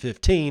 In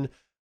 2015,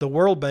 the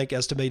World Bank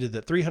estimated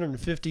that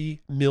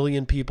 350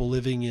 million people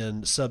living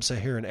in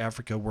sub-Saharan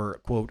Africa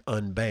were, quote,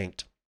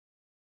 unbanked.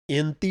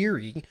 In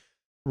theory,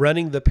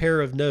 running the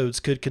pair of nodes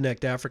could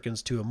connect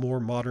Africans to a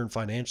more modern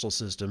financial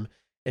system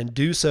and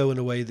do so in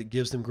a way that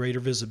gives them greater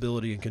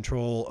visibility and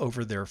control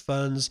over their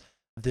funds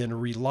than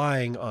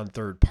relying on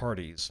third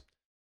parties.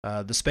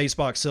 The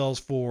Spacebox sells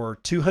for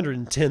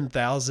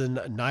 210,000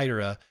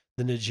 naira,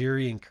 the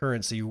Nigerian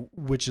currency,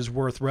 which is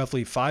worth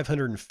roughly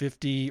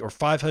 $550 or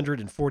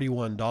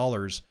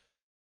 $541.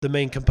 The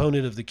main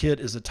component of the kit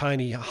is a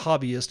tiny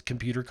hobbyist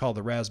computer called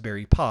the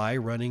Raspberry Pi,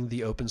 running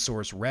the open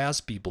source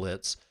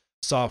Raspiblitz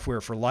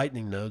software for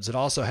Lightning nodes. It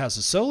also has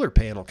a solar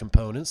panel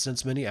component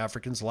since many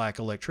Africans lack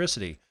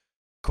electricity.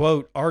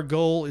 Quote, our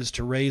goal is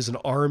to raise an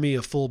army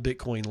of full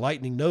Bitcoin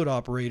Lightning node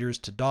operators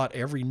to dot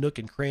every nook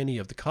and cranny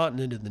of the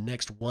continent in the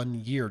next 1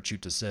 year,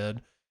 Chuta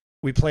said.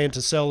 We plan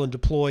to sell and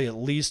deploy at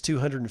least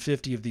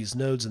 250 of these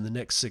nodes in the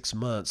next 6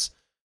 months.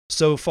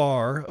 So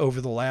far,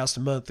 over the last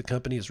month, the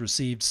company has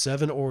received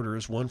 7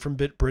 orders, 1 from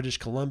British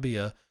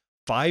Columbia,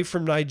 5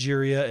 from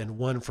Nigeria, and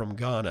 1 from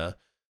Ghana.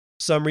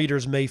 Some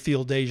readers may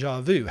feel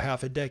deja vu.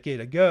 Half a decade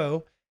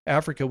ago,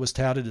 Africa was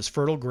touted as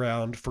fertile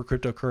ground for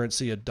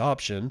cryptocurrency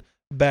adoption.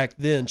 Back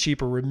then,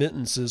 cheaper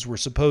remittances were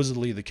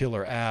supposedly the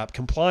killer app.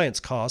 Compliance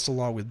costs,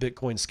 along with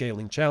Bitcoin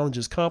scaling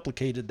challenges,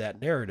 complicated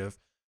that narrative.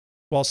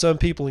 While some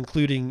people,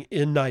 including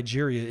in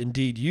Nigeria,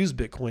 indeed use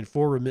Bitcoin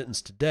for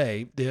remittance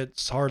today,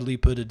 it's hardly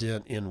put a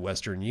dent in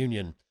Western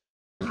Union.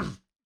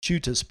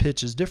 Chuta's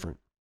pitch is different,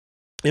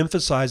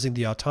 emphasizing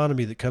the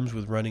autonomy that comes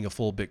with running a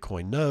full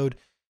Bitcoin node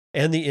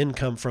and the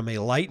income from a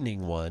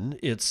Lightning one.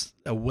 It's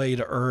a way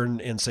to earn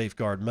and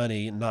safeguard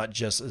money, not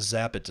just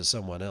zap it to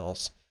someone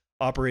else.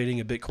 Operating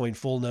a Bitcoin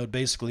full node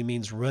basically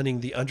means running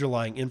the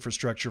underlying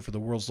infrastructure for the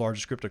world's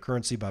largest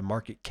cryptocurrency by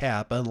market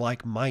cap,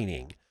 unlike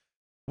mining,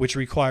 which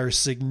requires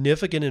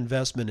significant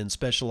investment in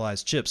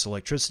specialized chips,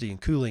 electricity,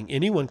 and cooling.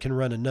 Anyone can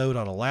run a node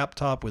on a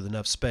laptop with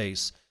enough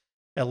space.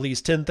 At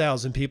least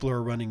 10,000 people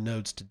are running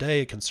nodes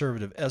today, a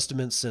conservative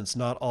estimate, since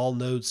not all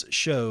nodes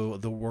show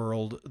the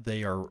world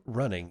they are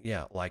running.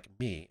 Yeah, like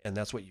me, and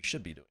that's what you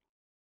should be doing.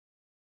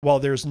 While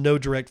there's no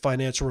direct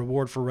financial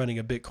reward for running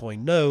a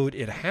Bitcoin node,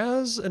 it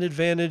has an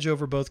advantage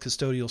over both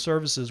custodial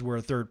services where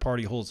a third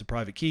party holds the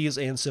private keys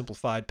and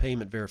simplified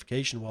payment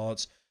verification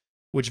wallets,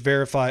 which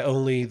verify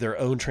only their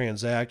own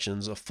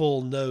transactions. A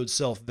full node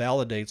self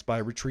validates by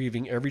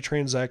retrieving every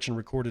transaction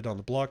recorded on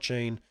the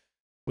blockchain.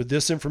 With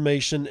this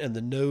information and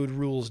the node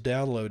rules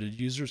downloaded,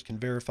 users can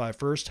verify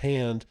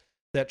firsthand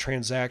that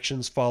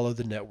transactions follow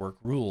the network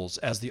rules.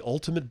 As the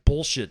ultimate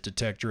bullshit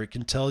detector, it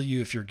can tell you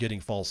if you're getting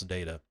false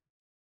data.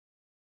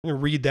 I'm going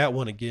to read that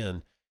one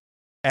again.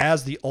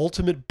 As the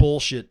ultimate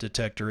bullshit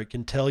detector, it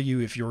can tell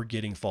you if you're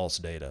getting false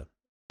data.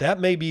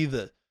 That may be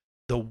the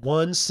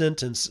one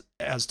sentence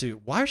as to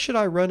why should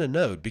I run a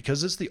node?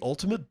 Because it's the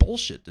ultimate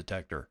bullshit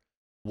detector.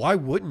 Why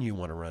wouldn't you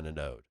want to run a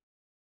node?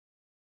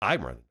 I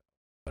run it.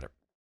 Whatever.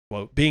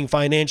 Quote, being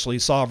financially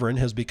sovereign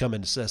has become a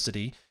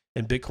necessity,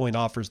 and Bitcoin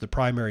offers the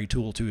primary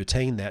tool to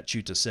attain that,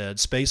 Chuta said.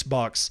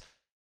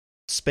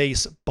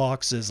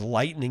 Spacebox's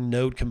Lightning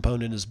node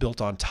component is built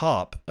on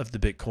top of the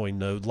Bitcoin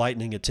node.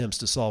 Lightning attempts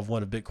to solve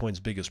one of Bitcoin's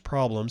biggest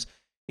problems,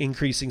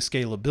 increasing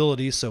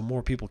scalability so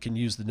more people can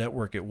use the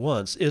network at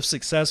once. If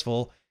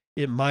successful,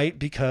 it might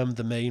become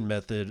the main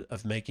method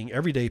of making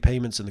everyday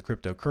payments in the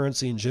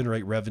cryptocurrency and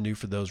generate revenue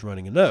for those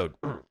running a node.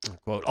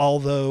 Quote,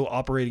 although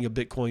operating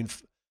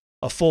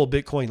a full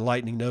Bitcoin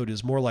Lightning node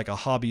is more like a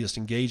hobbyist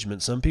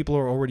engagement, some people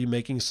are already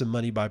making some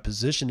money by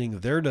positioning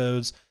their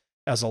nodes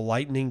as a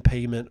Lightning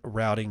payment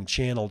routing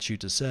channel,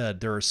 Chuta said.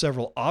 There are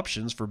several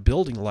options for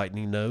building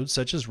Lightning nodes,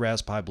 such as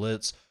Raspberry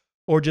Blitz,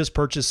 or just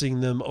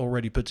purchasing them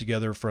already put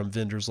together from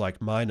vendors like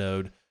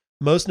MyNode.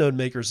 Most node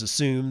makers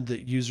assume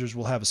that users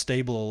will have a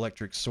stable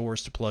electric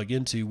source to plug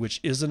into,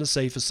 which isn't a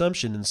safe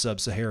assumption in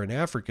sub-Saharan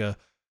Africa,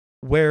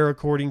 where,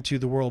 according to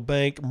the World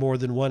Bank, more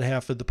than one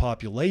half of the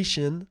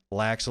population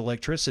lacks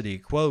electricity.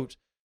 Quote,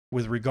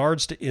 with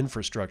regards to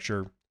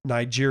infrastructure,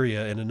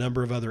 Nigeria and a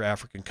number of other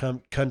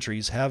African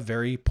countries have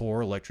very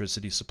poor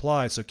electricity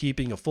supply, so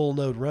keeping a full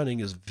node running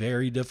is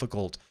very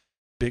difficult,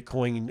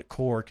 Bitcoin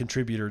Core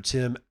contributor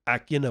Tim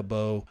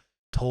Akinabo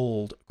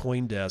told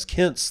CoinDesk,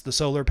 hence the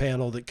solar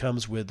panel that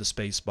comes with the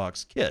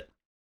Spacebox kit.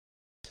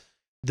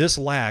 This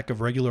lack of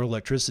regular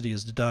electricity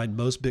has denied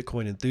most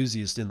Bitcoin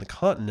enthusiasts in the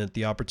continent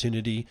the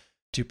opportunity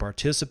to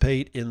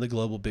participate in the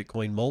global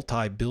Bitcoin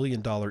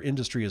multi-billion-dollar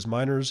industry as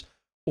miners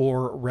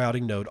or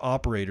routing node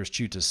operators,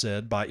 Chuta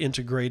said. By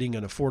integrating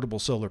an affordable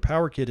solar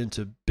power kit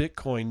into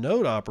Bitcoin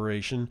node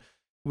operation,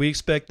 we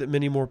expect that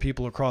many more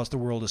people across the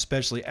world,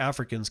 especially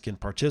Africans, can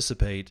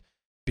participate.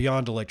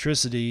 Beyond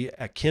electricity,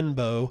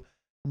 Akinbo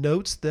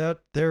notes that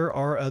there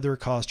are other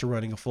costs to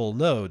running a full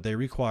node. They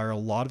require a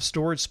lot of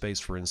storage space,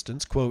 for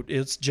instance. Quote,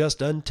 it's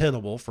just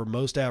untenable for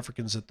most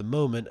Africans at the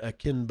moment,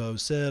 Akinbo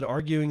said,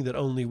 arguing that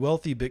only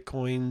wealthy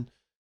Bitcoins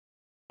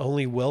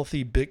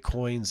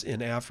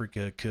in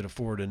Africa could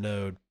afford a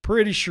node.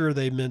 Pretty sure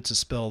they meant to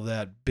spell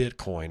that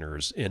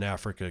Bitcoiners in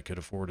Africa could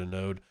afford a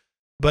node.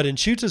 But in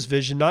Chuta's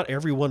vision, not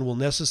everyone will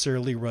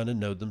necessarily run a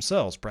node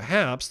themselves.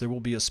 Perhaps there will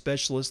be a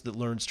specialist that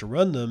learns to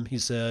run them, he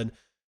said,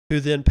 who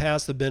then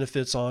pass the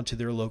benefits on to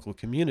their local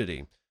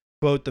community.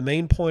 Quote, the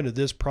main point of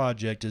this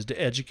project is to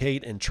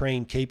educate and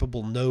train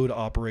capable node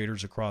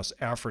operators across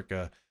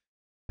Africa,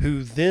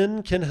 who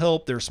then can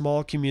help their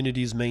small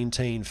communities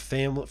maintain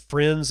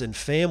friends and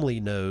family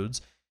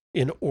nodes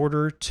in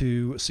order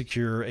to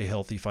secure a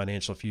healthy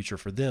financial future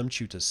for them,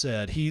 Chuta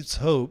said. He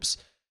hopes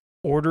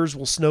orders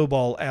will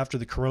snowball after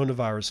the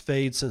coronavirus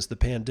fades, since the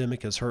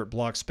pandemic has hurt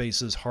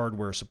Blockspace's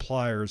hardware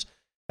suppliers.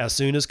 As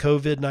soon as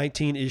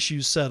COVID-19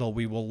 issues settle,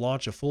 we will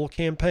launch a full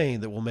campaign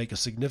that will make a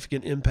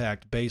significant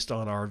impact based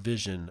on our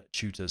vision,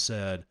 Chuta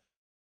said.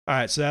 All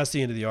right, so that's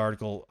the end of the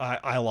article.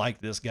 I like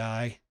this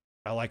guy.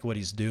 I like what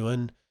he's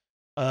doing.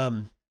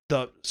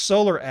 The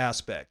solar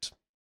aspect,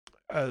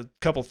 a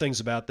couple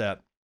things about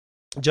that.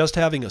 Just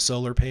having a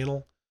solar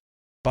panel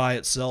by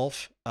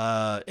itself,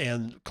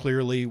 and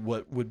clearly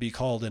what would be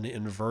called an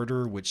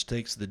inverter, which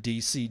takes the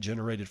DC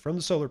generated from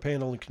the solar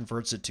panel and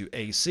converts it to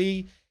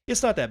AC,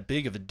 it's not that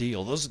big of a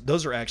deal.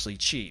 Those are actually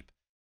cheap.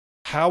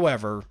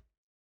 However,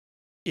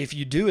 if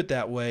you do it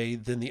that way,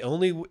 then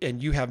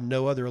and you have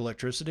no other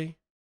electricity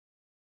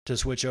to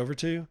switch over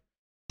to,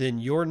 then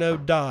your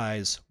node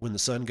dies when the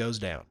sun goes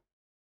down.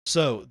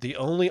 So the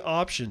only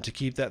option to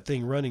keep that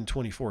thing running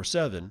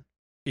 24/7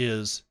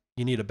 is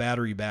you need a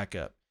battery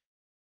backup.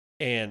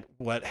 And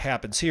what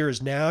happens here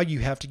is now you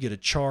have to get a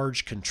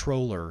charge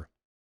controller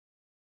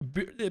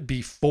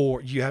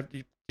before you have.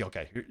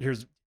 Okay,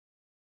 here's.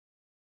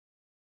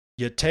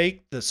 You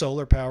take the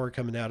solar power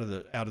coming out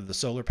of the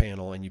solar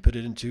panel and you put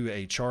it into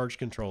a charge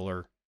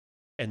controller,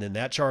 and then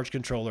that charge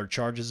controller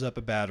charges up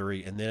a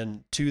battery, and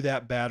then to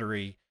that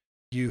battery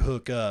you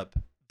hook up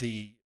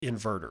the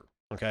inverter.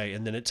 Okay,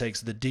 and then it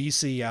takes the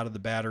DC out of the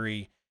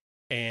battery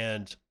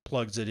and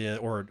plugs it in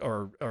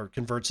or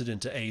converts it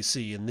into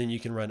AC, and then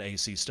you can run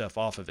AC stuff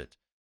off of it.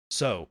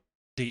 So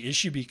the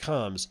issue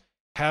becomes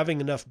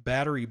having enough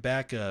battery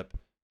backup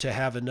to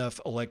have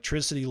enough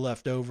electricity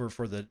left over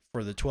for the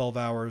 12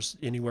 hours,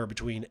 anywhere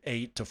between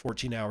 8 to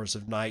 14 hours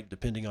of night,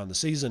 depending on the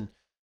season,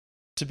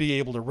 to be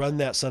able to run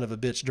that son of a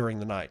bitch during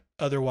the night.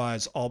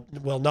 Otherwise,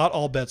 not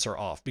all bets are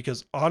off,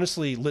 because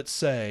honestly, let's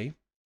say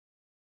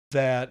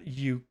that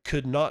you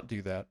could not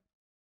do that.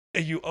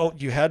 You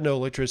had no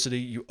electricity.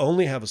 You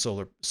only have a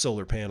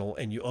solar panel,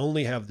 and you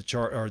only have the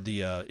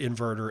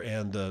inverter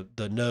and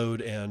the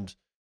node and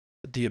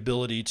the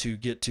ability to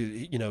get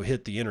to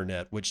hit the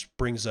internet, which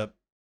brings up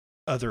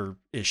other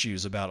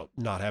issues about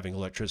not having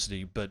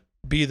electricity. But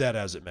be that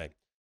as it may,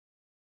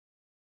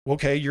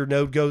 okay, your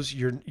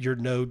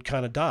node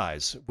kind of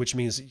dies, which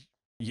means,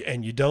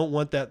 and you don't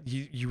want that.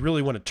 You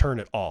really want to turn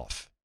it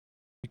off,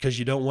 because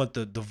you don't want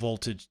the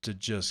voltage to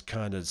just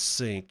kind of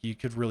sink. You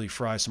could really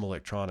fry some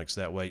electronics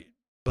that way.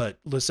 But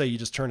let's say you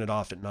just turn it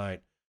off at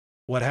night.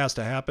 What has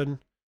to happen?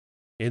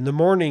 In the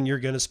morning, you're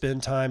going to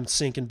spend time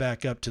syncing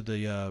back up to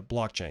the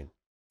blockchain.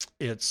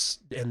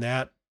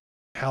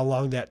 How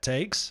long that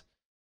takes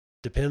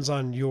depends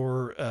on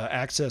your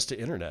access to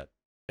internet.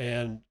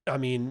 And I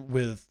mean,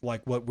 with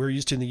like what we're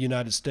used to in the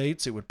United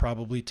States, it would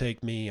probably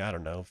take me, I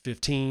don't know,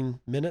 15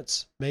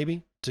 minutes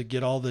maybe to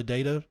get all the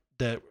data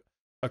that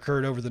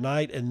occurred over the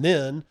night. And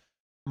then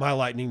my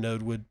Lightning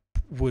node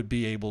would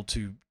be able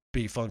to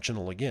be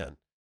functional again.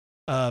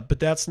 But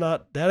that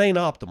ain't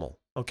optimal.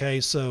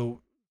 Okay.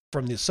 So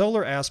from the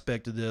solar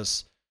aspect of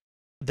this,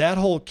 that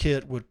whole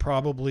kit would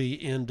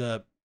probably end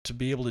up, to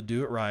be able to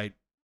do it right,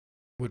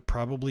 would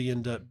probably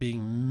end up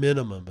being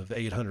minimum of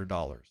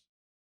 $800.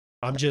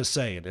 I'm just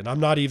saying, and I'm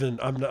not even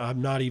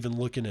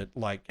looking at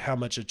like how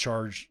much a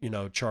charge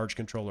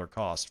controller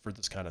costs for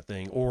this kind of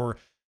thing, or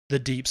the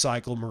deep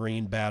cycle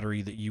marine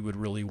battery that you would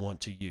really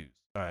want to use.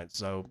 All right.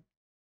 So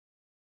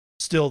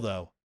still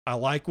though, I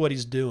like what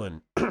he's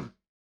doing.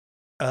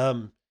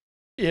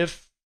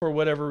 If for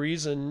whatever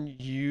reason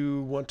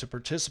you want to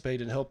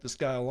participate and help this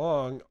guy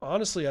along,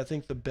 honestly, I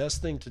think the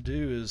best thing to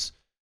do is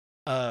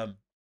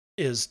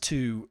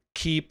to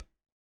keep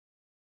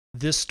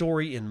this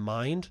story in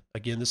mind.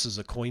 Again, this is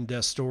a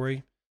CoinDesk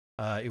story.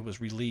 It was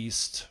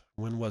released,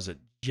 when was it?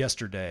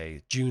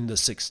 Yesterday, June the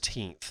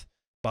 16th,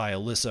 by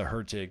Alyssa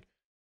Hertig.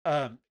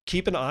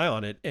 Keep an eye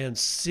on it and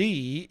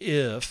see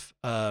if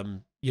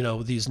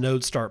these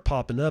nodes start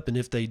popping up, and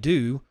if they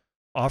do,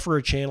 offer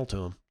a channel to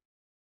them.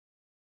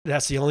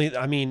 That's the only.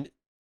 I mean,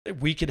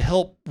 we can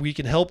help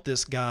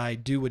this guy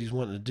do what he's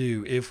wanting to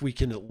do if we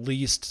can at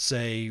least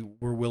say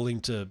we're willing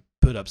to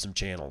put up some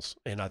channels.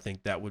 And I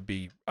think that would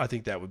be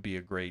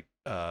a great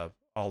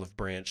olive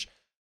branch.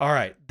 All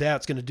right,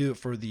 that's going to do it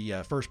for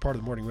the first part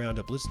of the morning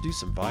roundup. Let's do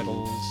some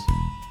vitals.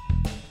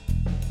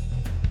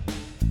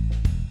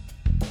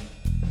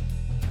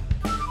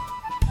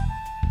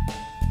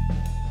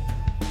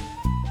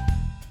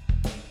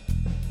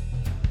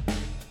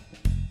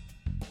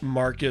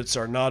 Markets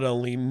are not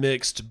only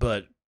mixed,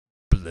 but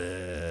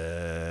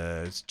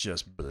bleh. It's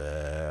just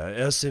bleh.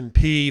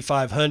 S&P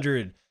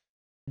 500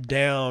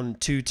 down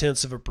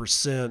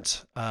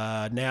 0.2%.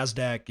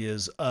 NASDAQ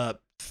is up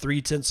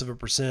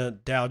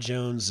 0.3%. Dow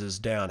Jones is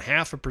down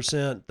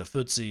 0.5%. The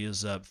FTSE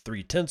is up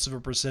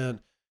 0.3%.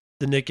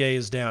 The Nikkei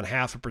is down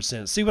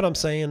 0.5%. See what I'm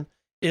saying?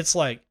 It's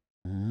like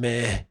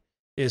meh.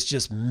 It's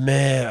just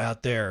meh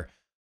out there.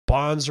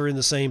 Bonds are in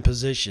the same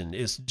position.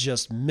 It's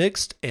just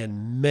mixed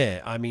and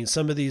meh. I mean,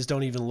 some of these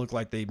don't even look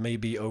like they may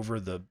be over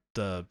the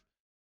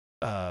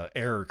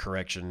error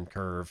correction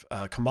curve.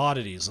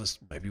 Commodities,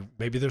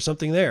 maybe there's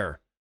something there.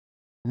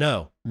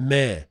 No,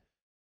 meh.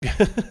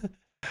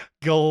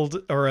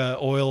 Gold or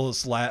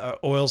oil's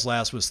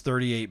last was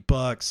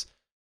 $38.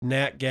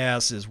 Nat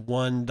gas is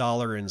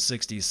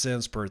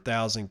 $1.60 per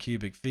 1,000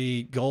 cubic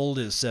feet. Gold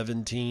is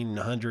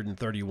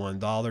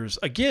 $1,731.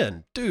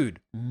 Again, dude,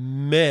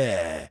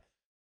 meh.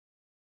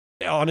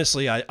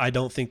 Honestly, I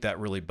don't think that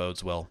really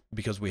bodes well,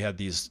 because we had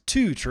these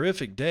 2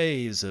 terrific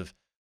days of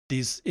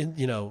these,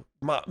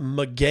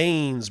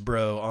 gains,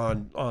 bro,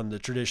 on the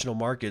traditional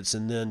markets.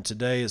 And then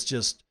today is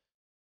just,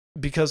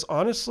 because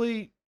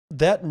honestly,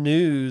 that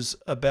news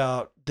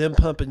about them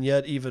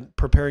even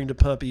preparing to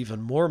pump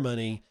even more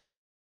money,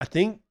 I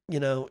think,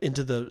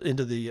 into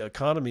the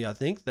economy, I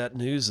think that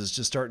news is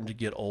just starting to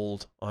get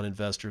old on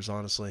investors,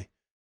 honestly.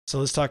 So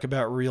let's talk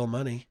about real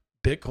money.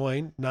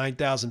 Bitcoin,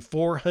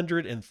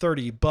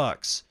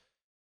 $9,430.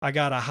 I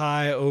got a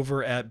high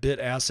over at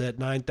BitAsset,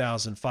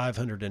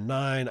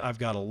 9,509. I've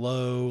got a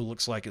low,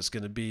 looks like it's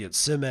going to be at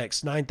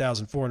Cimex,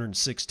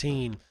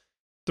 9,416.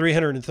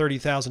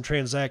 330,000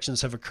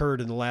 transactions have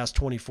occurred in the last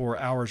 24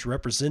 hours,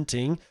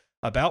 representing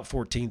about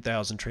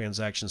 14,000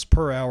 transactions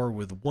per hour,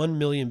 with 1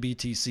 million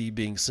BTC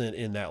being sent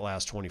in that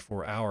last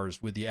 24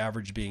 hours, with the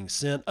average being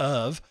sent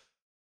of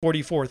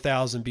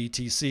 44,000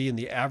 BTC, and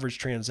the average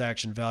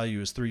transaction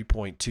value is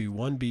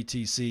 3.21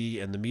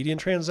 BTC, and the median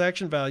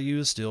transaction value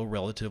is still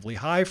relatively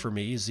high for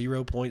me,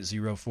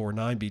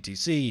 0.049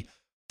 BTC,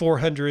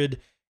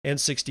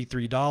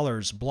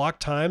 $463. Block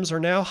times are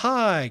now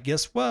high.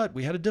 Guess what?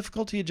 We had a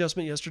difficulty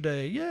adjustment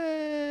yesterday.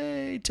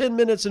 Yay! 10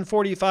 minutes and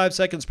 45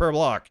 seconds per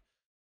block.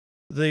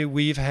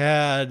 We've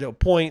had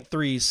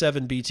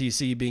 0.37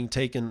 BTC being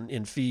taken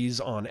in fees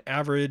on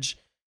average,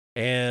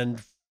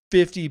 and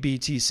 50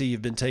 BTC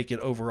have been taken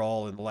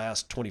overall in the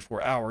last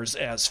 24 hours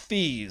as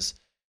fees.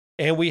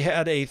 And we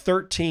had about a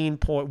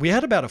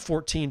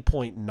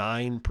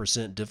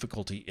 14.9%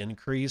 difficulty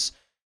increase.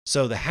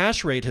 So the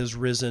hash rate has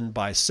risen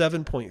by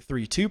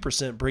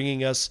 7.32%,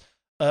 bringing us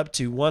up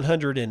to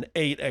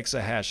 108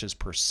 exahashes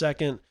per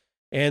second.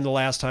 And the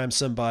last time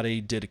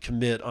somebody did a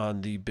commit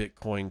on the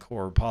Bitcoin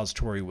Core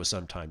repository was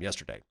sometime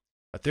yesterday.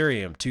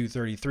 Ethereum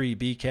 233,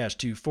 Bcash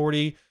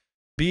 240,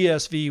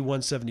 BSV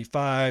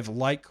 175,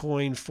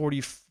 Litecoin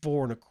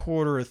 44 and a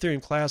quarter.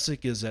 Ethereum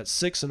Classic is at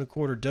 6 and a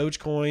quarter.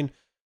 Dogecoin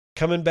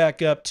coming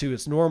back up to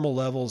its normal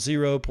level,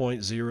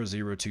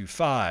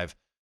 0.0025.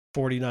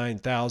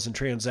 49,000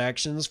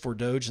 transactions for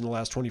Doge in the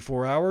last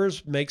 24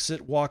 hours makes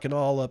it walking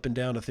all up and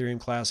down Ethereum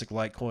Classic,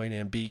 Litecoin,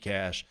 and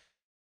Bcash.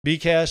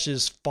 Bcash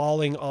is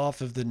falling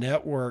off of the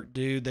network,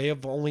 dude. They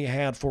have only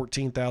had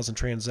 14,000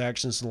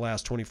 transactions in the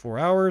last 24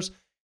 hours,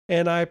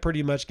 and I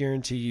pretty much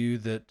guarantee you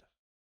that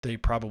they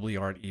probably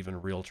aren't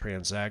even real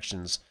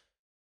transactions.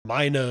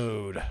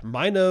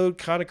 Mynode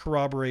kind of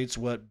corroborates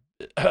what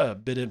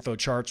BitInfo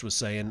Charts was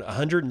saying.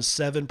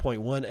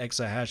 107.1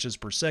 exahashes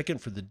per second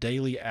for the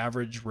daily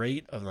average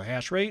rate of the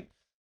hash rate,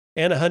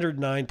 and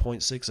 109.6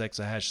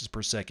 exahashes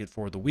per second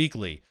for the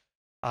weekly.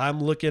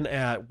 I'm looking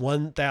at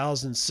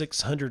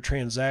 1,600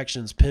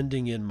 transactions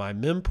pending in my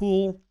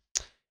mempool,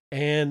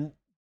 and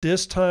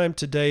this time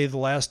today, the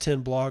last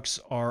 10 blocks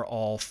are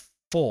all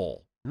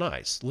full.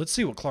 Nice. Let's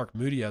see what Clark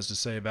Moody has to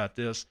say about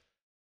this.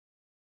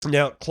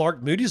 Now,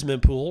 Clark Moody's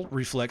mempool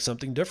reflects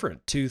something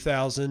different.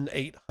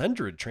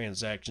 2,800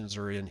 transactions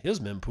are in his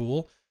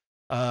mempool,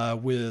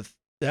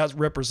 that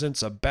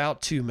represents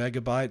about 2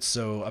 megabytes.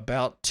 So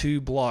about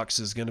 2 blocks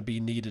is going to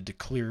be needed to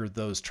clear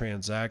those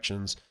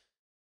transactions.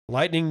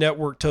 Lightning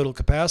Network total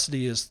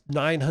capacity is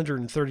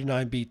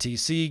 939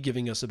 BTC,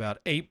 giving us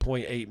about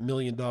 $8.8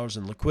 million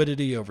in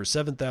liquidity over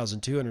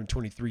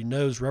 7,223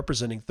 nodes,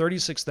 representing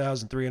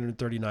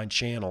 36,339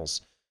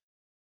 channels.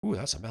 Ooh,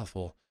 that's a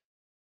mouthful.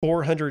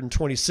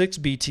 426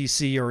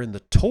 BTC are in the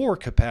Tor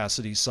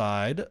capacity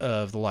side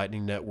of the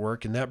Lightning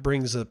Network, and that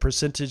brings the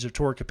percentage of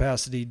Tor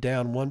capacity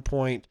down 1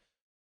 point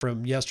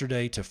from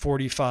yesterday to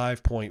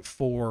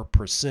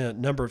 45.4%.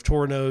 Number of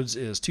Tor nodes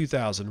is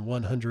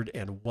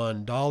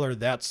 2,101.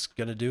 That's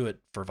going to do it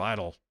for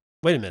Vital.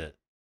 Wait a minute.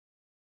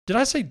 Did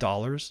I say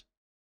dollars?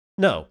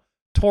 No.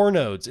 Tor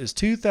nodes is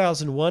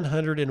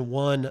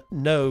 2,101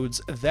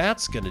 nodes.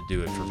 That's going to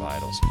do it for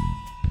Vitals.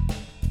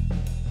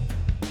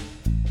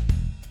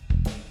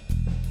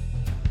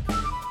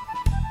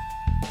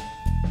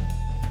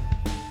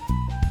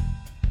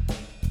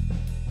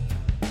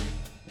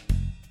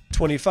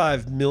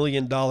 $25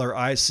 million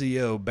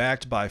ICO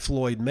backed by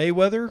Floyd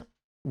Mayweather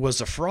was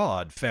a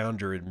fraud,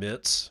 founder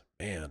admits.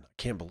 Man, I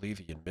can't believe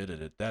he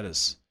admitted it. That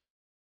is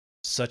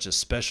such a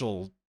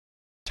special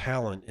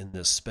talent in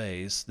this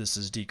space. This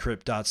is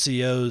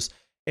Decrypt.co's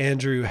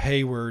Andrew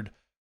Hayward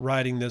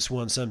writing this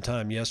one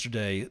sometime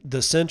yesterday. The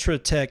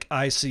Centra Tech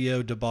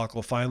ICO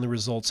debacle finally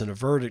results in a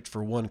verdict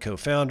for one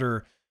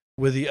co-founder,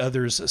 with the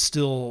others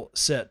still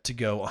set to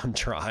go on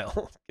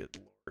trial. Good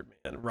Lord,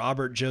 man.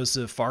 Robert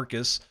Joseph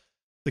Farkas,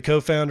 the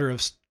co-founder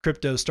of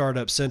crypto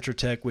startup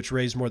CentraTech, which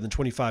raised more than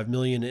 $25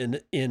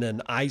 million in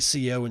an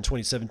ICO in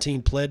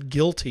 2017, pled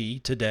guilty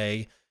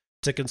today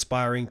to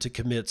conspiring to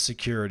commit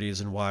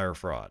securities and wire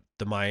fraud.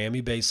 The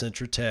Miami-based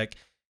CentraTech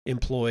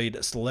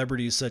employed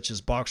celebrities such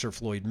as boxer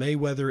Floyd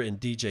Mayweather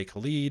and DJ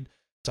Khaled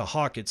to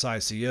hawk its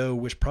ICO,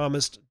 which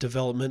promised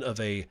development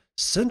of a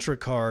Centra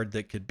card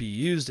that could be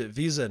used at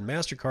Visa and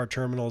MasterCard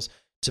terminals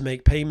to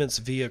make payments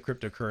via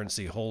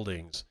cryptocurrency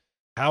holdings.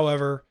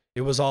 However,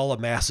 it was all a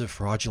massive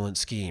fraudulent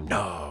scheme.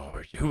 No,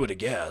 who would have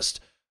guessed?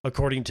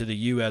 According to the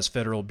U.S.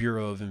 Federal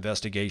Bureau of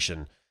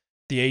Investigation,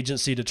 the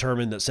agency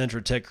determined that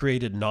CentraTech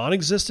created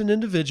non-existent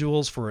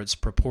individuals for its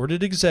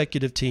purported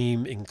executive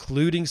team,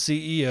 including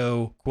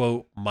CEO,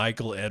 quote,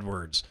 Michael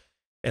Edwards,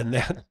 and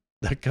that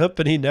the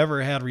company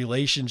never had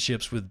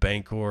relationships with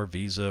Bancorp,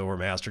 Visa, or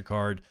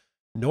MasterCard,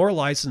 nor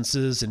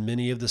licenses in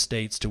many of the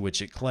states to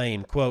which it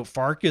claimed. Quote,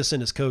 Farkas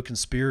and his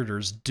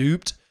co-conspirators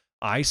duped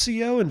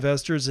ICO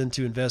investors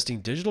into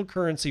investing digital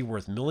currency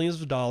worth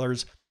millions of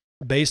dollars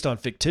based on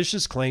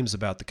fictitious claims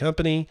about the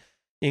company,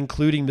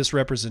 including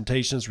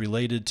misrepresentations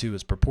related to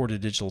its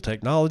purported digital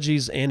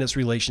technologies and its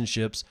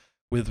relationships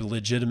with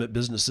legitimate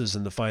businesses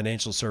in the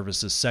financial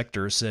services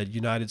sector, said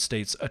United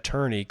States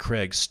Attorney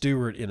Craig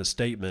Stewart in a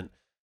statement.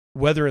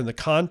 Whether in the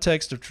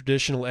context of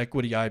traditional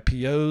equity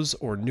IPOs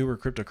or newer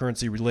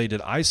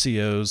cryptocurrency-related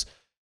ICOs,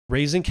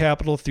 raising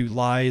capital through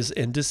lies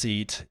and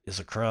deceit is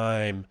a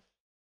crime.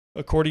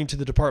 According to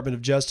the Department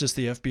of Justice,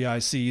 the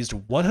FBI seized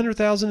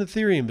 100,000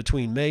 Ethereum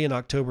between May and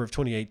October of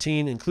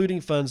 2018, including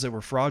funds that were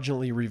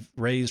fraudulently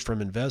raised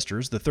from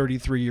investors. The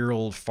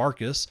 33-year-old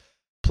Farkas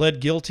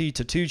pled guilty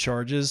to 2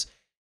 charges,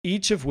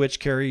 each of which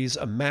carries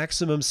a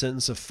maximum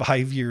sentence of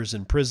 5 years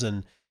in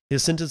prison.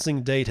 His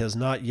sentencing date has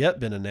not yet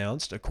been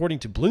announced. According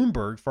to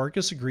Bloomberg,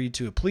 Farkas agreed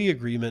to a plea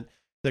agreement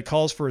that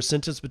calls for a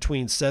sentence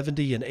between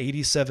 70 and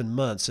 87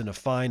 months and a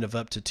fine of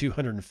up to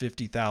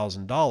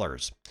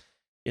 $250,000.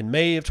 In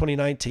May of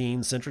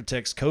 2019,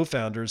 Centratec's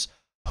co-founders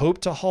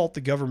hoped to halt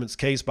the government's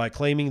case by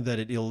claiming that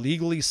it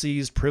illegally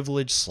seized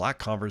privileged Slack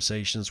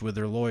conversations with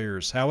their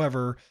lawyers.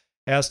 However,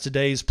 as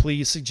today's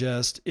plea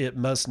suggests, it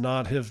must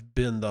not have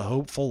been the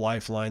hopeful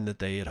lifeline that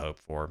they had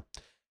hoped for,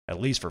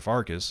 at least for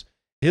Farkas.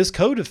 His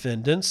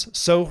co-defendants,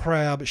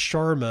 Sohrab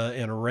Sharma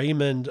and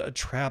Raymond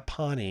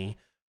Trapani,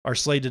 are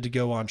slated to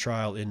go on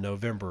trial in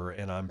November,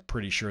 and I'm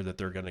pretty sure that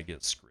they're going to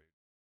get screwed.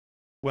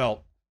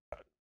 Well,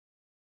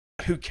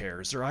 who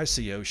cares? They're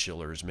ICO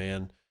shillers,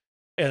 man.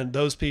 And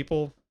those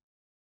people,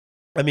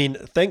 I mean,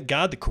 thank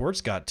God the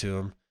courts got to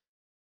them,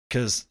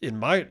 because in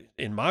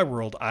my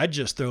world, I'd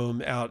just throw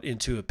them out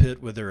into a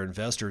pit with their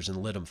investors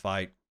and let them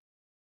fight.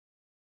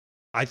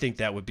 I think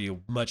that would be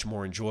much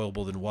more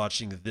enjoyable than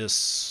watching this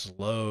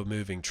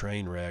slow-moving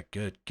train wreck.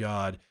 Good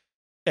God.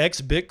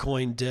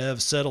 Ex-Bitcoin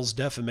dev settles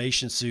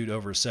defamation suit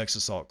over sex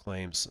assault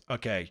claims.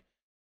 Okay,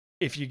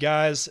 if you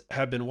guys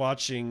have been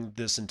watching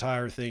this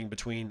entire thing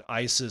between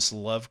Isis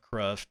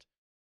Lovecraft,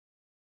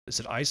 is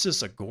it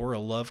Isis Agora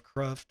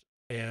Lovecraft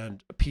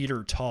and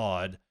Peter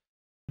Todd,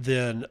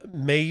 then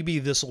maybe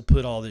this will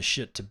put all this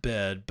shit to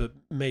bed, but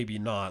maybe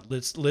not.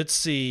 Let's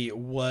see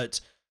what,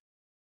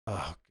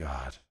 oh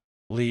God,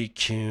 Lee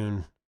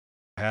Kuhn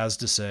has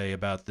to say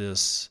about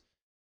this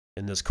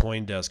in this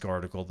CoinDesk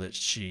article that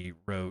she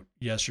wrote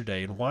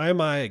yesterday. And why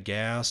am I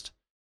aghast?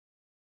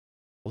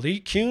 Lee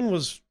Kuhn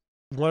was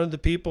one of the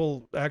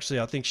people, actually,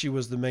 I think she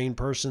was the main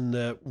person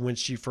that when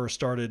she first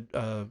started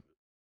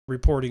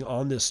reporting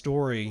on this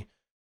story,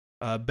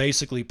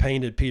 basically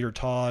painted Peter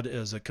Todd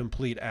as a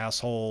complete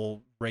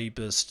asshole,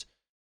 rapist,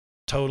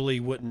 totally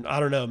wouldn't, I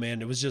don't know,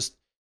 man. It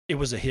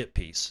was a hit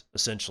piece,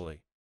 essentially.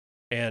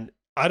 And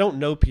I don't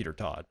know Peter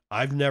Todd.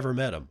 I've never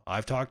met him.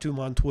 I've talked to him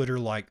on Twitter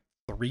like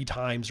 3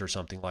 times or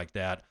something like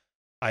that.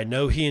 I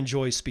know he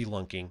enjoys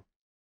spelunking.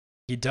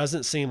 He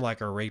doesn't seem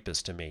like a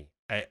rapist to me.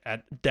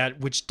 That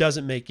which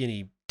doesn't make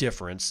any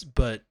difference,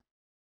 but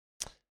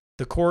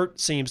the court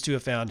seems to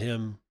have found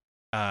him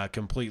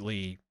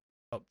completely,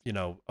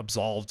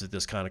 absolved of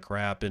this kind of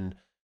crap. And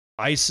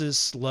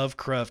Isis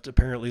Lovecraft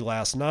apparently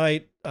last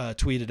night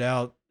tweeted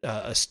out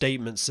a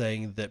statement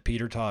saying that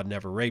Peter Todd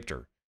never raped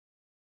her.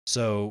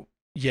 So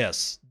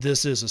yes,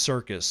 this is a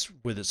circus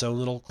with its own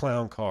little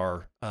clown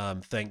car.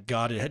 Thank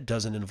God it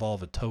doesn't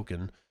involve a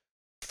token.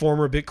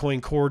 Former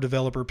Bitcoin Core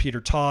developer Peter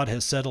Todd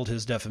has settled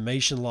his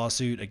defamation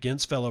lawsuit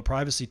against fellow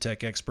privacy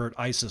tech expert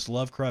Isis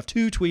Lovecraft,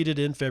 who tweeted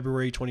in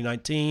February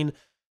 2019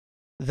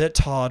 that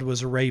Todd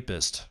was a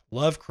rapist.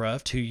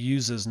 Lovecraft, who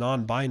uses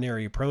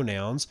non-binary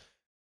pronouns.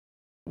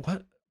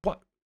 What?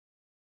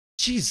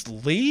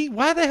 Jeez, Lee?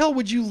 Why the hell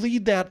would you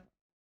lead that?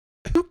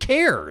 Who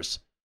cares?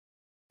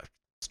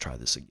 Let's try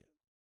this again.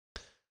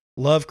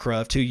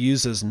 Lovecraft, who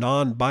uses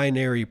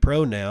non-binary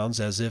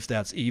pronouns as if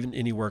that's even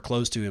anywhere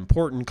close to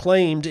important,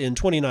 claimed in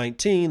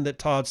 2019 that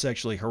Todd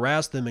sexually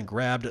harassed them and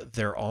grabbed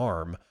their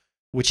arm,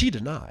 which he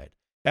denied.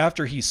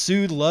 After he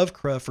sued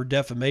Lovecraft for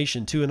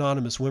defamation, 2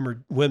 anonymous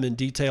women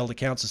detailed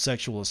accounts of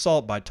sexual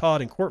assault by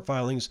Todd in court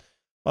filings.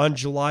 On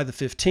July the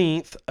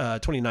 15th,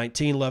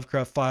 2019,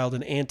 Lovecraft filed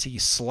an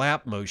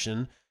anti-slap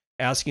motion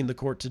asking the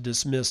court to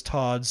dismiss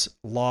Todd's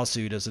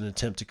lawsuit as an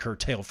attempt to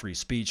curtail free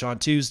speech. On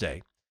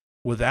Tuesday,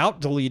 without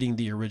deleting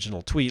the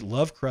original tweet,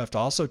 Lovecraft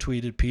also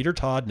tweeted, "Peter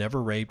Todd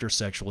never raped or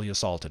sexually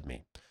assaulted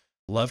me."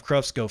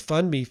 Lovecraft's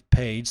GoFundMe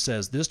page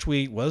says this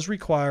tweet was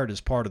required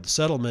as part of the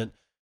settlement.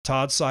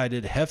 Todd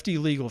cited hefty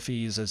legal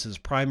fees as his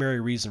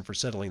primary reason for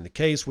settling the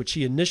case, which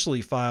he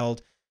initially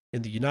filed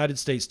in the United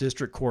States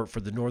District Court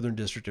for the Northern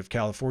District of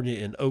California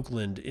in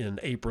Oakland in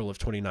April of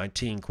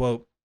 2019.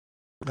 Quote,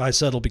 "I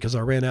settled because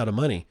I ran out of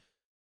money.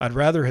 I'd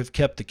rather have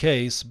kept the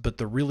case, but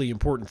the really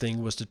important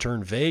thing was to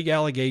turn vague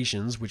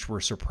allegations, which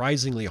were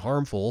surprisingly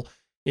harmful,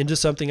 into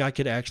something I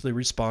could actually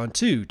respond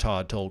to,"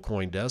 Todd told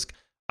CoinDesk.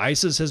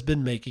 ISIS has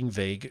been making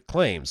vague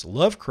claims.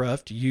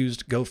 Lovecraft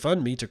used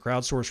GoFundMe to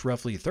crowdsource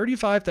roughly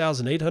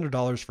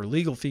 $35,800 for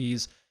legal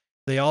fees.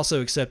 They also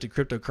accepted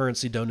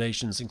cryptocurrency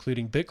donations,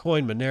 including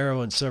Bitcoin,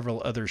 Monero, and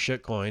several other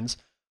shitcoins.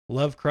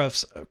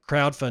 Lovecraft's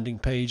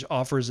crowdfunding page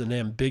offers an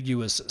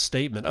ambiguous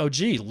statement. Oh,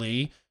 gee,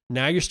 Lee,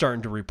 now you're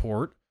starting to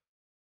report.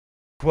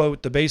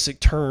 Quote, "The basic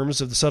terms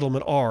of the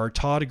settlement are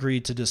Todd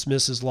agreed to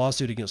dismiss his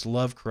lawsuit against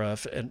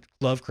Lovecraft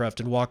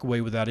and walk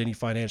away without any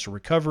financial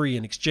recovery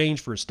in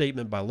exchange for a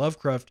statement by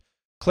Lovecraft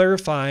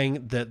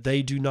clarifying that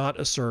they do not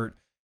assert,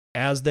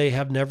 as they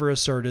have never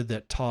asserted,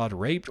 that Todd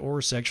raped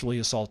or sexually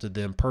assaulted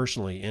them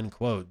personally," end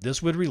quote.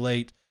 This would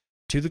relate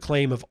to the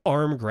claim of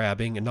arm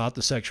grabbing and not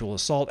the sexual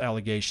assault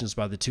allegations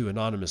by the 2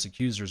 anonymous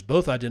accusers,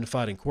 both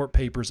identified in court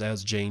papers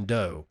as Jane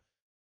Doe.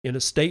 In a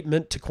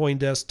statement to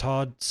CoinDesk,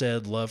 Todd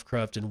said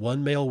Lovecraft and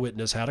one male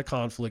witness had a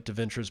conflict of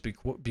interest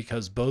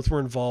because both were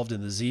involved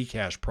in the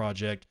Zcash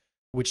project,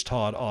 which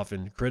Todd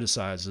often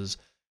criticizes.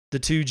 The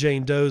 2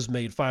 Jane Does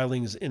made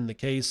filings in the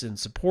case in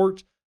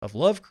support of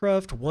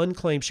Lovecraft. One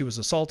claimed she was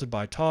assaulted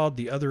by Todd.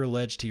 The other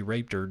alleged he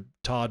raped her.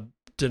 Todd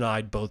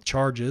denied both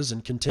charges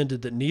and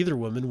contended that neither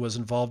woman was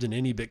involved in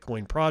any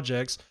Bitcoin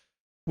projects,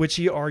 which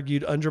he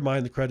argued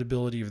undermined the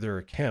credibility of their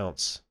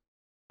accounts.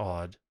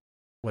 Odd.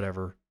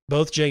 whatever.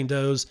 Both Jane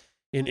Does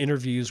in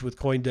interviews with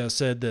CoinDesk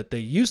said that they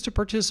used to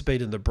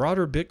participate in the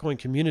broader Bitcoin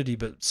community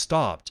but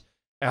stopped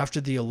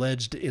after the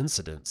alleged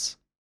incidents.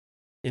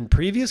 In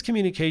previous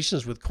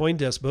communications with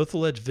CoinDesk, both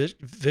alleged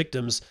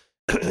victims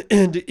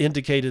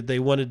indicated they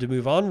wanted to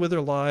move on with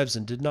their lives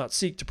and did not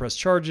seek to press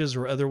charges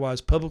or otherwise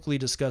publicly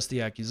discuss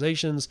the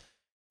accusations.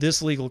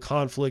 This legal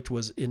conflict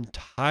was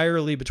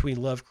entirely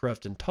between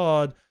Lovecraft and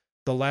Todd,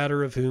 the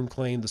latter of whom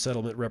claimed the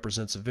settlement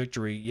represents a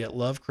victory, yet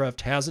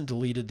Lovecraft hasn't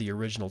deleted the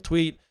original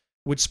tweet,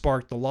 which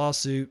sparked the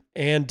lawsuit,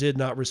 and did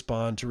not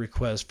respond to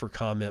requests for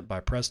comment by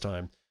Press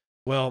Time.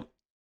 Well,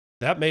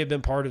 that may have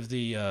been part of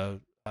the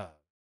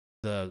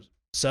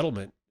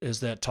settlement, is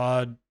that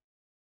Todd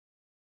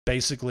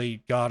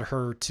basically got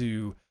her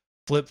to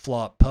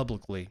flip-flop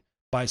publicly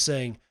by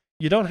saying,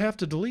 you don't have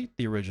to delete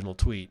the original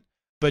tweet,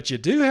 but you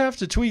do have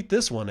to tweet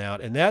this one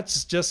out, and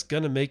that's just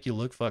going to make you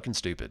look fucking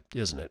stupid,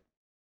 isn't it?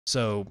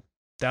 So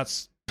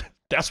that's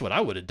what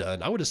I would have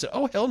done. I would have said,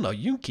 oh, hell no,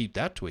 you can keep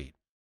that tweet.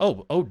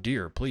 Oh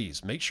dear,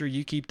 please make sure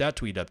you keep that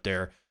tweet up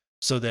there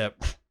so that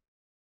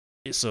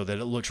it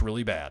looks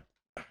really bad.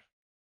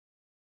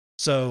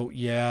 So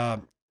yeah,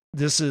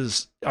 this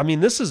is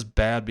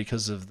bad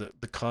because of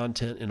the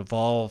content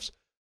involved,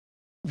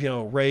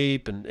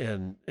 rape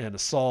and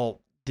assault.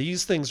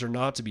 These things are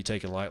not to be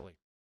taken lightly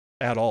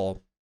at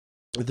all.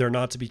 They're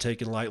not to be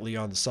taken lightly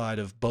on the side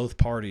of both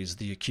parties,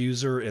 the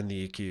accuser and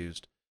the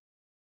accused.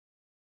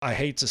 I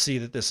hate to see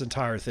that this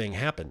entire thing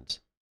happened.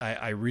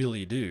 I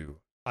really do.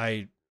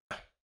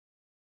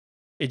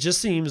 It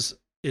seems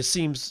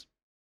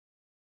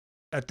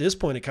at this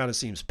point, it kind of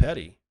seems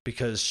petty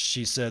because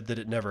she said that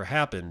it never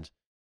happened,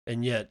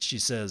 and yet she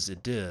says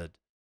it did.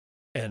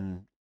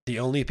 And the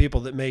only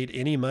people that made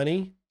any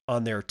money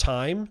on their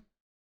time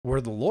were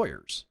the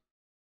lawyers.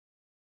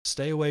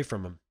 Stay away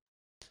from them.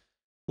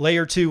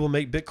 Layer 2 will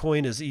make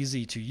Bitcoin as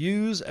easy to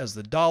use as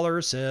the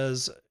dollar,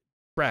 says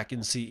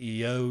Kraken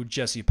CEO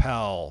Jesse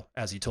Powell,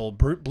 as he told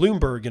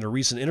Bloomberg in a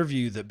recent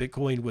interview that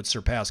Bitcoin would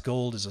surpass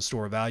gold as a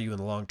store of value in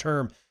the long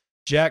term.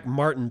 Jack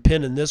Martin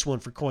penning this one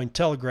for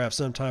Cointelegraph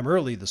sometime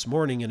early this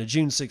morning in a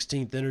June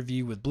 16th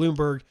interview with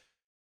Bloomberg.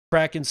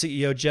 Kraken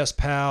CEO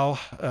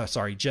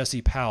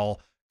Jesse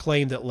Powell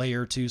claimed that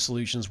Layer 2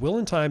 solutions will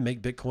in time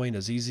make Bitcoin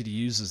as easy to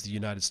use as the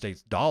United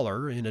States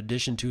dollar. In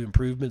addition to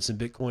improvements in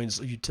Bitcoin's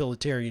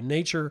utilitarian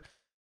nature,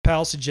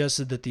 Powell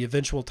suggested that the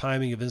eventual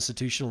timing of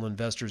institutional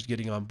investors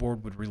getting on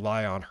board would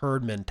rely on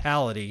herd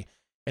mentality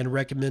and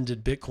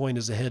recommended Bitcoin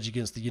as a hedge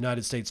against the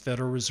United States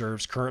Federal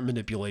Reserve's current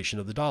manipulation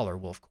of the dollar.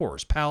 Well, of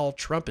course, Powell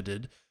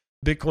trumpeted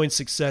Bitcoin's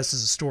success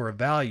as a store of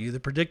value. The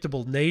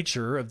predictable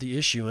nature of the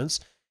issuance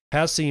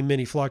has seen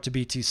many flock to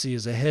BTC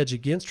as a hedge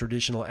against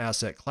traditional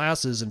asset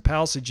classes, and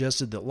Powell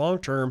suggested that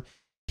long-term,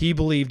 he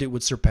believed it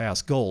would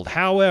surpass gold.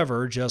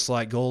 However, just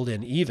like gold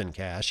and even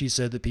cash, he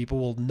said that people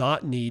will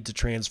not need to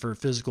transfer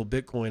physical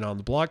Bitcoin on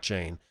the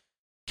blockchain.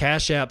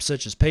 Cash apps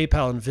such as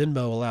PayPal and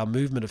Venmo allow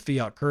movement of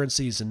fiat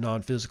currencies in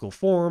non-physical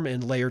form,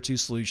 and Layer 2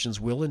 solutions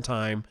will in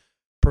time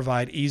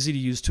provide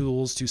easy-to-use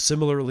tools to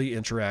similarly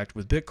interact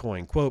with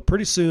Bitcoin. Quote,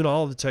 pretty soon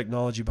all of the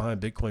technology behind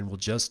Bitcoin will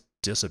just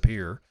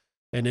disappear,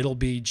 and it'll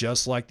be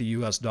just like the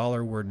US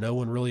dollar where no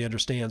one really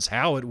understands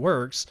how it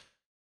works,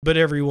 but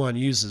everyone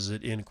uses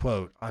it, end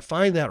quote. I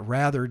find that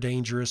rather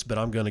dangerous, but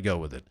I'm going to go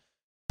with it.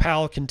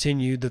 Powell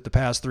continued that the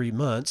past 3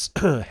 months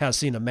has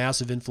seen a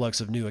massive influx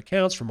of new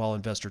accounts from all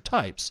investor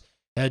types,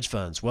 hedge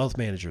funds, wealth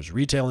managers,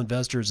 retail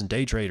investors, and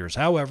day traders.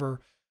 However,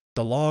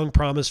 the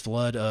long-promised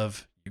flood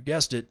of, you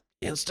guessed it,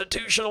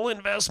 institutional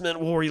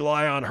investment will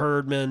rely on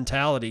herd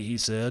mentality, he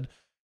said.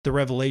 The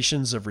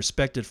revelations of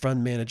respected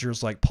fund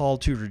managers like Paul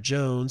Tudor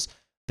Jones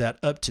that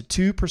up to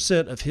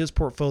 2% of his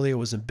portfolio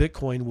was in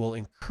Bitcoin will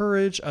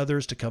encourage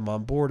others to come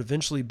on board,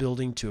 eventually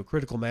building to a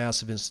critical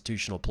mass of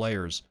institutional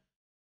players.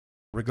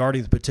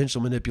 Regarding the potential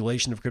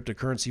manipulation of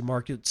cryptocurrency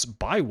markets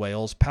by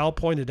whales, Powell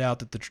pointed out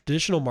that the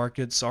traditional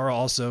markets are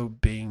also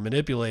being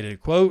manipulated.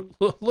 Quote,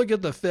 look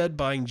at the Fed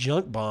buying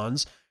junk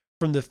bonds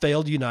from the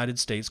failed United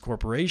States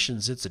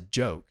corporations. It's a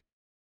joke.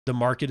 The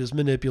market is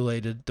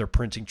manipulated. They're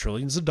printing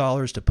trillions of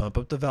dollars to pump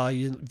up the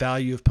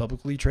value of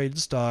publicly traded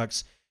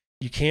stocks.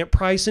 You can't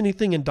price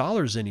anything in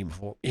dollars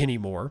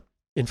anymore.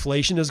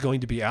 Inflation is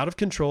going to be out of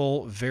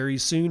control very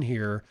soon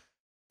here.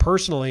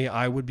 Personally,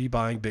 I would be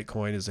buying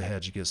Bitcoin as a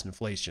hedge against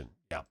inflation.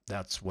 Yeah,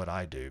 that's what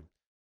I do.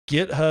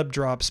 GitHub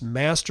drops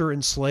master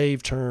and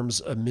slave terms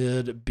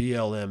amid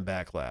BLM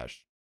backlash.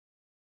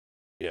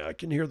 Yeah, I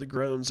can hear the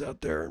groans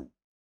out there.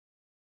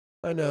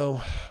 I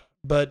know,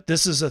 but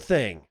this is a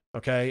thing,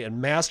 okay?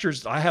 And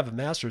I have a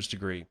master's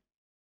degree.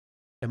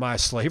 Am I a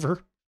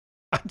slaver?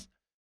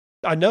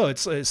 I know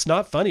it's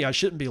not funny. I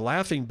shouldn't be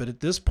laughing, but at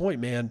this point,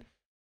 man,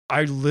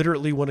 I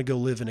literally want to go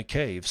live in a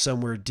cave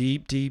somewhere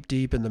deep, deep,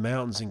 deep in the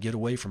mountains and get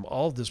away from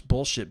all of this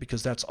bullshit,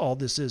 because that's all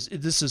this is.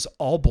 This is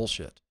all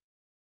bullshit.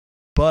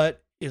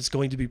 But it's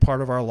going to be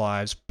part of our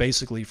lives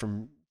basically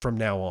from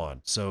now on.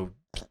 So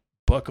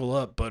buckle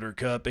up,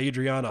 Buttercup.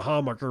 Adriana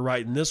Hamacher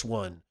writing this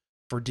one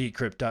for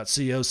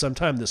Decrypt.co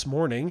sometime this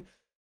morning.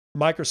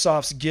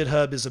 Microsoft's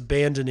GitHub is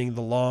abandoning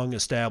the long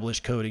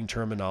established coding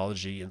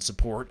terminology in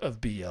support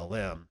of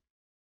BLM.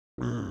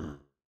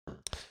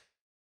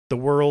 The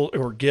world,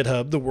 or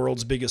GitHub, the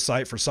world's biggest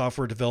site for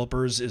software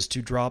developers, is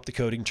to drop the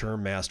coding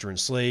term master and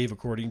slave,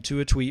 according to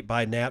a tweet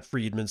by Nat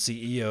Friedman,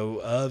 CEO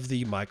of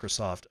the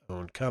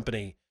Microsoft-owned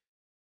company.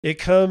 It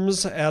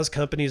comes as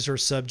companies are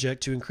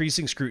subject to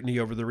increasing scrutiny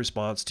over the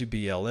response to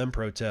BLM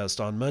protests.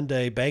 On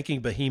Monday,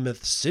 banking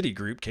behemoth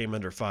Citigroup came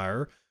under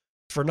fire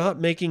for not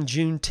making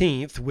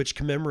Juneteenth, which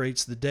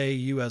commemorates the day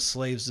U.S.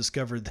 slaves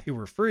discovered they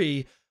were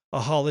free,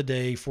 a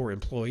holiday for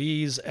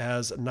employees,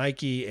 as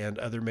Nike and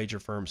other major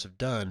firms have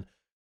done.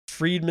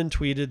 Friedman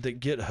tweeted that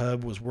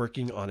GitHub was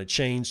working on a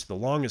change to the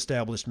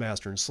long-established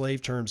master and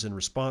slave terms in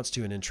response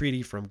to an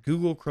entreaty from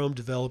Google Chrome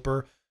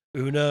developer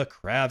Una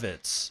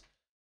Kravitz.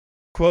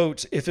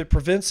 Quote, if it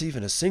prevents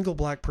even a single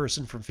black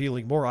person from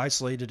feeling more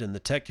isolated in the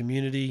tech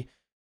community,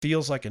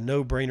 feels like a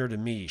no-brainer to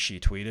me, she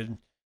tweeted.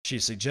 She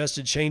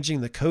suggested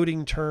changing the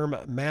coding term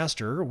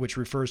master, which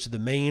refers to the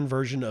main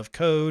version of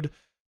code,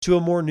 to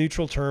a more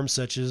neutral term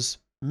such as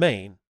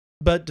main.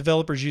 But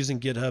developers using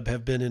GitHub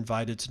have been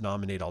invited to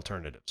nominate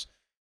alternatives.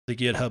 The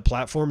GitHub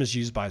platform is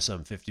used by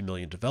some 50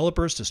 million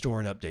developers to store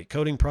and update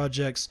coding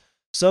projects.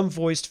 Some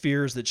voiced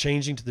fears that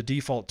change to the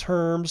default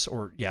terms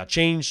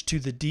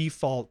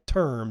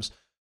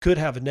could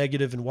have a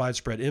negative and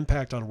widespread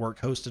impact on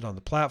work hosted on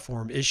the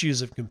platform.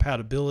 Issues of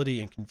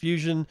compatibility and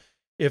confusion,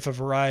 if a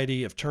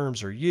variety of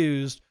terms are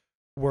used,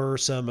 were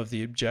some of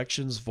the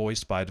objections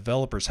voiced by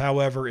developers.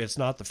 However, it's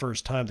not the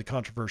first time the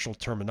controversial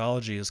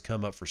terminology has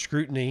come up for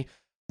scrutiny.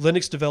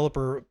 Linux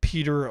developer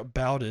Peter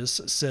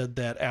Baudis said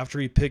that after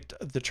he picked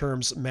the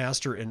terms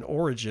master and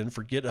origin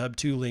for GitHub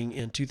tooling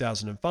in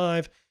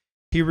 2005,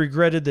 he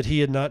regretted that he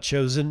had not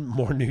chosen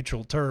more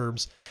neutral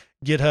terms.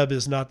 GitHub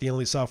is not the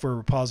only software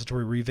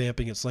repository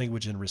revamping its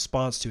language in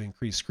response to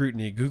increased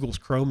scrutiny. Google's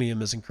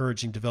Chromium is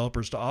encouraging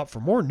developers to opt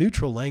for more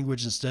neutral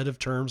language instead of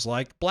terms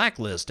like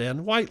blacklist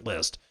and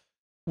whitelist,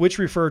 which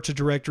refer to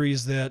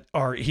directories that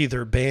are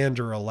either banned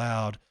or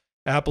allowed.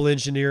 Apple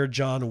engineer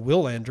John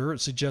Willander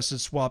suggested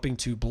swapping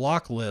to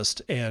block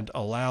list and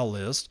allow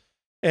list,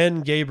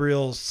 and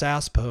Gabriel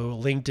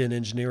Saspo, LinkedIn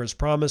engineer, has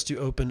promised to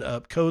open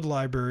up code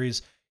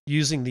libraries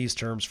using these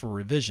terms for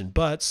revision.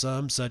 But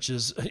some, such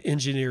as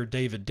engineer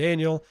David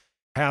Daniel,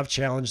 have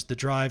challenged the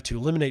drive to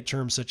eliminate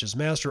terms such as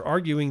master,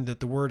 arguing that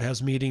the word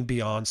has meaning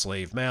beyond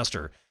slave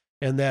master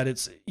and that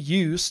its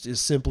use is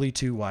simply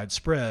too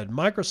widespread.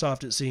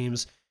 Microsoft, it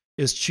seems,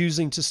 is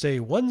choosing to stay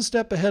one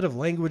step ahead of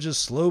language's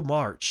slow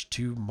march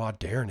to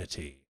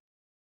modernity.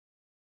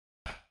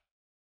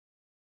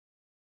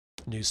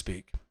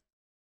 Newspeak.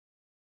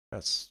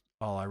 That's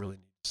all I really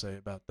need to say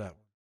about that one.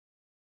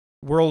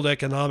 World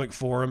Economic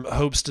Forum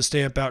hopes to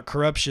stamp out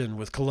corruption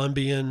with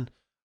Colombian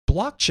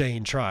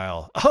blockchain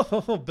trial.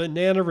 Oh,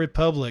 banana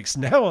republics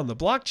now on the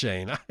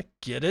blockchain. I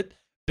get it.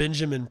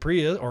 Benjamin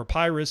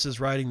Pyrrhus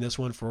is writing this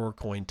one for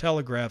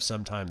Cointelegraph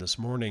sometime this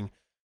morning.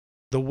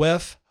 The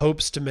WEF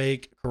hopes to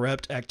make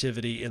corrupt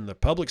activity in the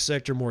public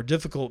sector more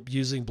difficult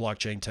using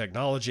blockchain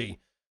technology.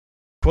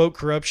 Quote,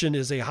 corruption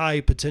is a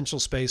high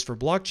potential space for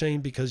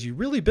blockchain because you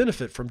really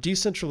benefit from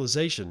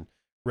decentralization.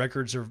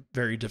 Records are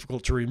very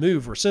difficult to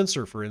remove or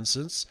censor, for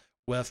instance.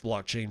 WEF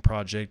blockchain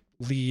project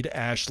lead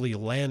Ashley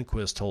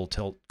Landquist told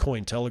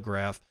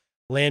Cointelegraph.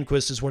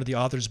 Landquist is one of the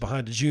authors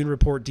behind a June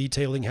report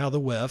detailing how the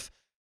WEF,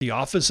 the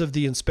Office of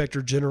the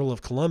Inspector General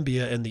of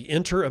Colombia, and the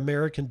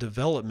Inter-American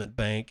Development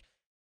Bank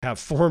have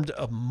formed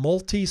a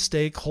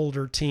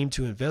multi-stakeholder team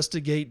to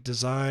investigate,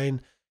 design,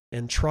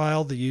 and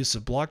trial the use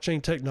of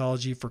blockchain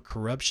technology for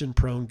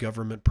corruption-prone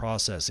government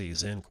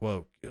processes, end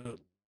quote. Good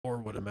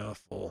Lord, what a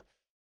mouthful.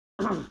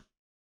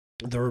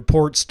 The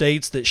report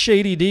states that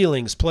shady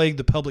dealings plague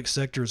the public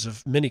sectors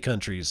of many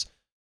countries.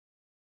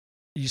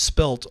 You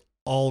spelt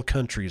all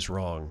countries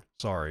wrong,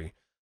 sorry.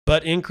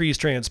 But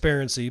increased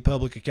transparency,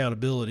 public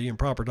accountability, and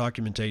proper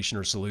documentation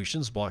are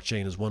solutions.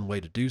 Blockchain is one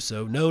way to do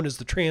so, known as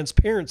the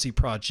Transparency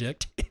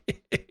Project.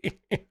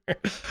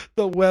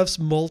 The WEF's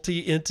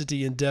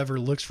multi-entity endeavor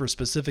looks for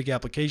specific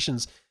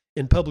applications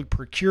in public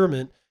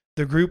procurement.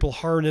 The group will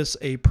harness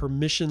a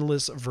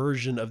permissionless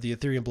version of the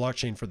Ethereum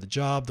blockchain for the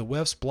job. The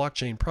WEF's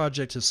blockchain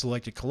project has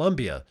selected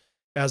Colombia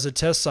as a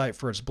test site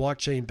for its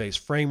blockchain-based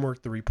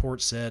framework, the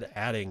report said,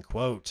 adding,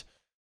 quote,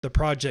 the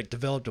project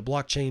developed a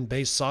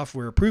blockchain-based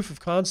software proof of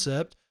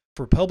concept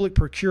for public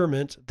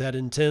procurement that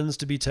intends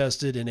to be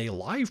tested in a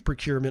live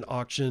procurement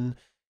auction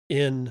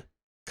in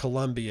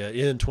Colombia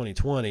in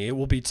 2020. It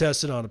will be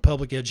tested on a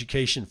public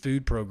education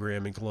food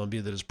program in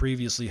Colombia that has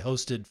previously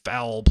hosted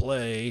foul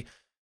play.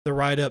 The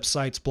write-up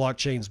cites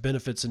blockchain's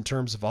benefits in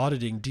terms of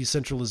auditing,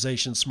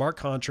 decentralization, smart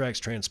contracts,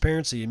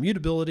 transparency,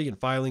 immutability, and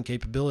filing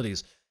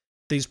capabilities.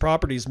 These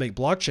properties make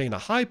blockchain a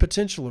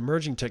high-potential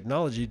emerging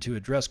technology to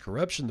address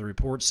corruption, the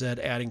report said,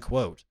 adding,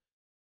 quote,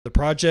 the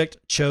project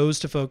chose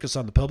to focus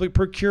on the public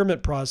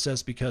procurement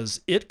process because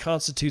it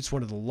constitutes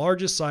one of the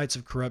largest sites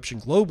of corruption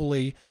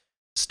globally,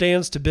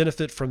 stands to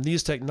benefit from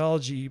these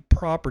technology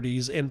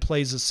properties, and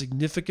plays a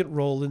significant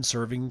role in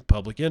serving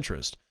public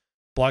interest.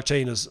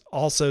 Blockchain has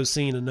also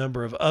seen a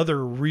number of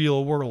other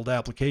real world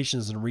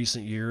applications in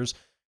recent years,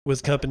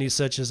 with companies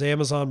such as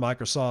Amazon,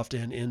 Microsoft,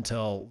 and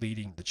Intel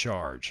leading the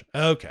charge.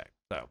 Okay,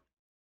 so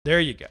there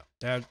you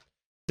go.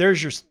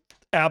 There's your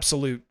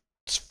absolute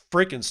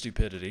freaking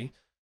stupidity.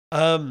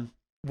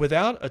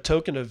 Without a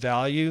token of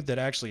value that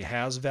actually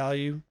has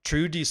value,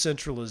 true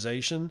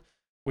decentralization,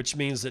 which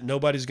means that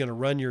nobody's going to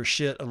run your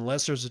shit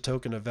unless there's a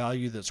token of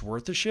value that's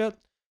worth a shit,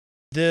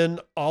 then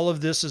all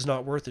of this is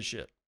not worth a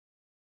shit.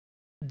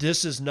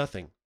 This is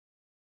nothing.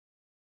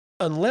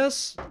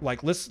 Unless,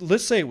 like,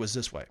 let's say it was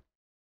this way.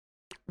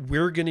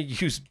 We're going to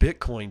use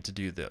Bitcoin to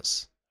do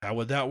this. How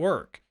would that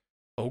work?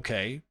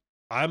 Okay,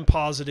 I'm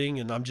positing,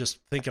 and I'm just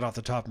thinking off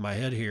the top of my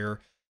head here,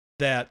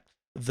 that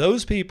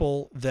those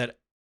people that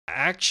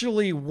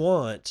actually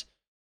want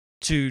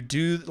to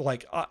do,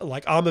 like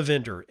I'm a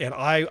vendor and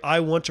I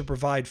want to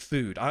provide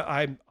food.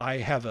 I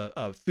have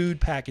a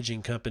food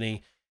packaging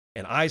company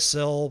and I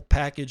sell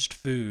packaged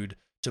food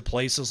to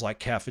places like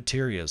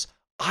cafeterias.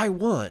 I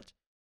want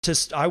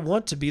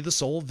to be the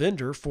sole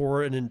vendor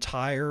for an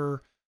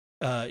entire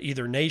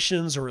either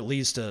nations or at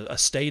least a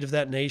state of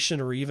that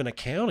nation or even a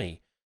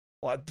county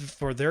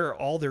for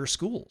all their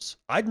schools.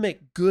 I'd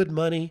make good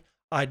money.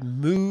 I'd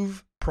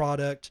move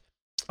product.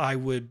 I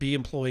would be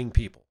employing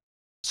people.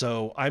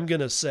 So I'm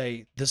going to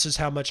say, this is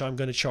how much I'm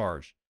going to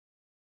charge.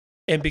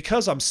 And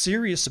because I'm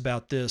serious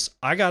about this,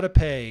 I got to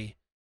pay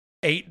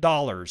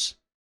 $8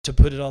 to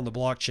put it on the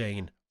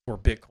blockchain for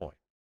Bitcoin.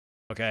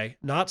 Okay.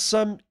 Not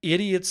some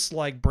idiots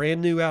like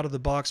brand new out of the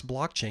box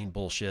blockchain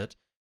bullshit,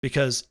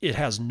 because it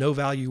has no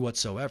value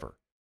whatsoever,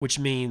 which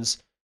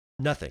means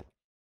nothing.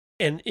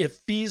 And if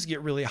fees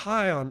get really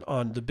high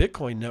on the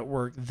Bitcoin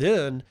network,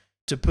 then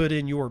to put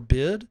in your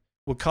bid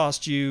would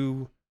cost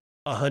you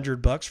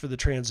 $100 for the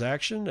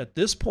transaction. At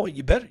this point,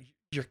 you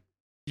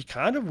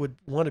kind of would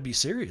want to be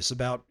serious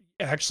about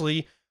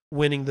actually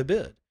winning the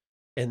bid.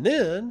 And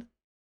then,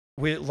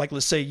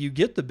 let's say you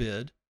get the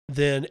bid,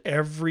 then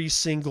every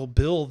single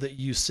bill that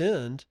you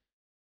send,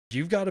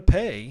 you've got to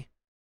pay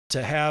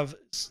to have,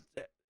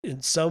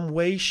 in some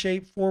way,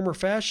 shape, form, or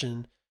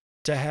fashion,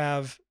 to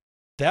have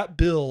that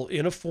bill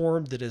in a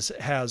form that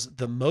has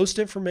the most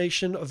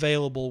information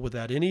available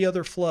without any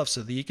other fluff,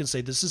 so that you can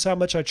say, this is how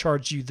much I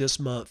charged you this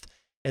month,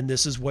 and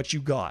this is what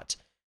you got,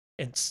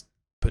 and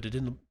put it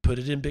in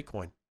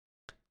Bitcoin,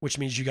 which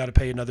means you got to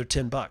pay another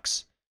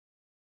 $10.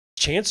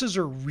 Chances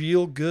are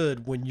real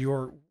good when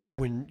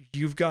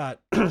you've got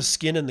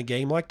skin in the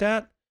game like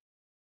that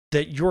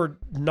you're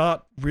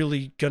not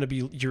really going to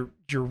be,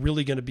 you're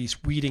really going to be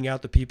weeding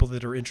out the people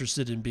that are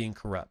interested in being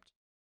corrupt,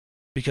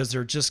 because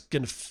they're just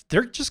going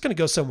to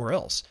go somewhere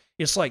else.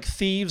 It's like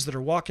thieves that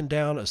are walking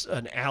down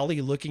an alley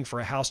looking for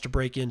a house to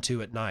break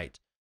into at night.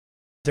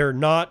 They're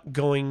not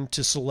going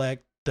to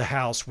select the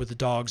house with the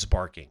dogs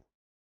barking.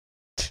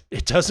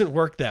 It doesn't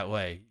work that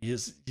way. You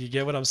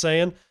get what I'm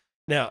saying?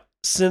 Now,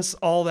 since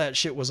all that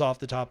shit was off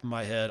the top of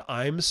my head,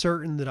 I'm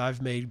certain that I've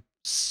made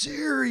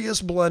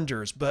serious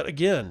blunders. But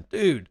again,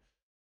 dude,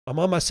 I'm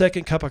on my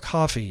second cup of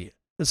coffee.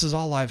 This is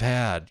all I've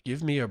had.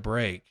 Give me a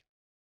break.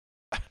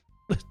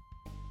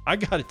 I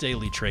got a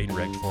daily train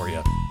wreck for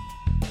you.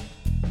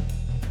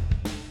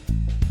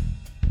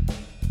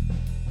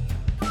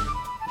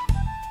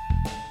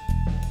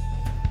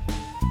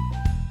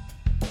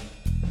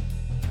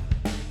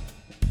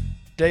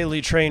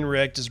 Daily Train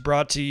Wrecked is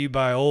brought to you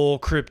by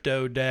old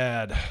Crypto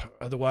Dad,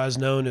 otherwise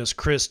known as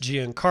Chris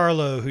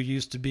Giancarlo, who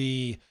used to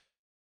be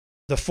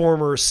the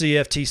former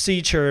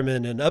CFTC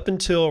chairman, and up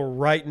until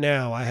right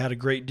now, I had a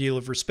great deal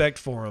of respect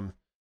for him.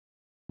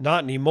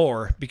 Not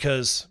anymore,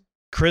 because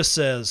Chris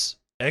says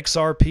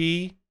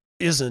XRP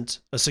isn't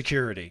a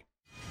security.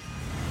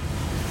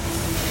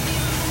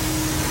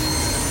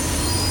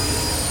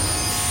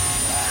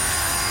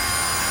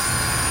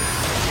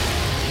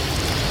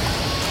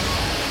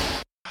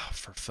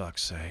 For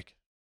fuck's sake.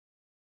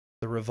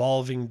 The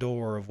revolving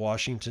door of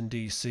Washington,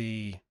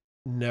 D.C.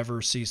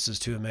 never ceases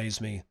to amaze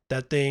me.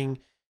 That thing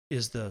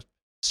is the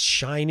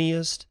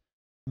shiniest,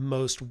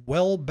 most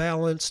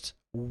well-balanced,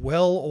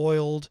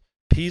 well-oiled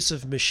piece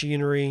of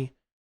machinery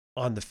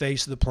on the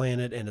face of the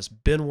planet, and it's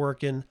been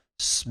working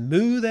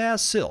smooth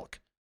as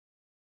silk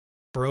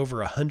for over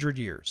 100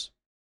 years.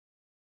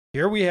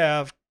 Here we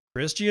have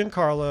Chris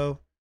Giancarlo.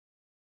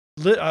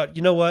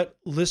 You know what?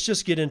 Let's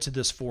just get into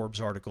this Forbes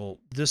article.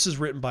 This is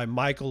written by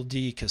Michael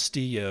D.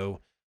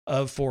 Castillo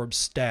of Forbes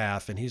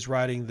staff, and he's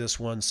writing this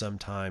one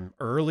sometime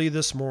early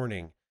this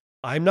morning.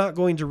 I'm not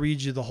going to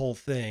read you the whole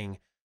thing.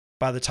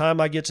 By the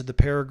time I get to the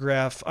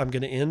paragraph I'm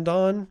going to end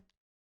on,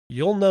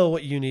 you'll know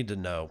what you need to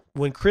know.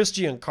 When Chris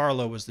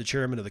Giancarlo was the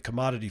chairman of the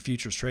Commodity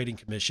Futures Trading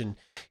Commission,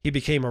 he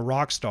became a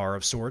rock star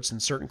of sorts in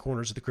certain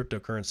corners of the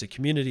cryptocurrency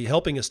community,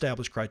 helping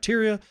establish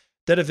criteria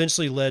that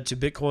eventually led to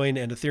Bitcoin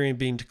and Ethereum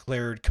being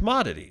declared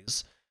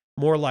commodities,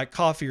 more like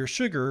coffee or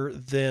sugar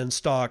than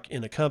stock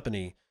in a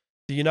company.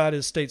 The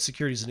United States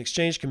Securities and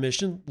Exchange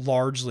Commission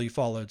largely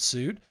followed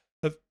suit,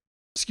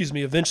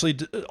 eventually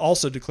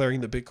also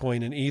declaring that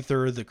Bitcoin and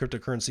Ether, the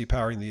cryptocurrency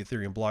powering the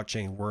Ethereum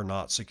blockchain, were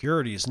not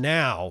securities.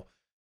 Now,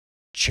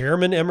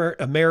 Chairman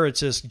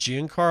Emeritus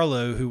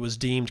Giancarlo, who was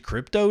deemed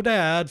crypto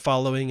dad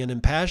following an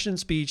impassioned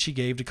speech he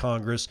gave to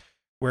Congress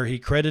where he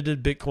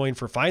credited Bitcoin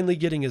for finally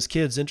getting his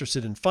kids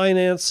interested in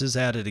finance, is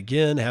at it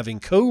again, having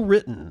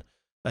co-written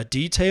a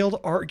detailed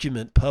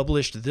argument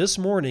published this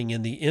morning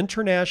in the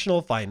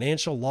International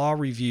Financial Law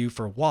Review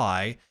for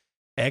why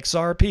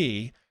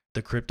XRP,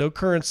 the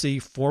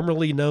cryptocurrency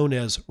formerly known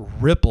as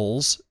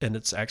Ripples, and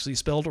it's actually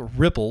spelled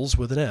Ripples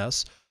with an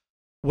S,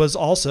 was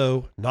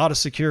also not a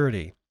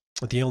security.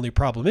 The only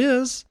problem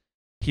is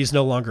he's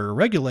no longer a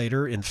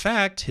regulator. In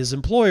fact, his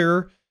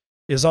employer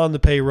is on the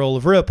payroll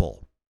of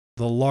Ripple,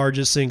 the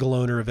largest single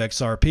owner of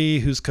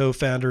XRP, whose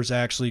co-founders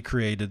actually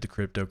created the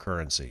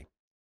cryptocurrency.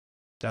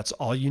 That's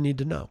all you need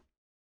to know.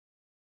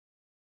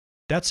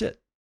 That's it.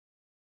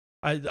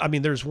 I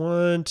mean, there's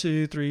 1,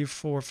 2, 3,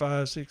 4,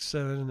 5, 6,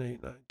 7,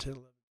 8, 9, 10,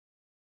 11.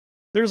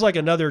 There's like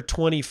another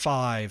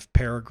 25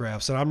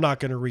 paragraphs, and I'm not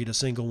going to read a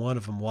single one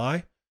of them.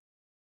 Why?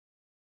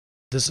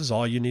 This is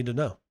all you need to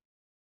know.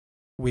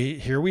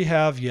 Here we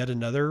have yet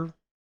another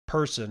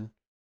person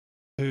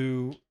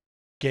who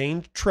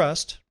gained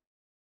trust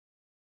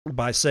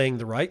by saying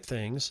the right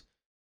things,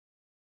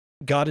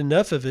 got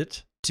enough of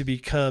it to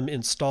become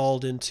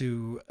installed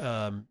into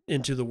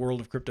the world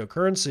of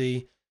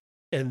cryptocurrency,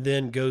 and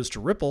then goes to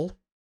Ripple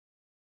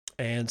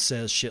and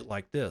says shit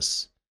like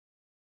this.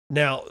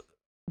 Now,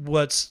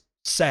 what's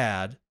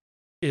sad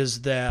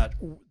is that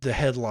the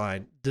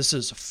headline,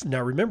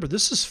 now remember,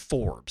 this is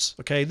Forbes,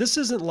 okay? This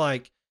isn't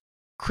like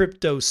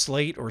Crypto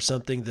Slate or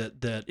something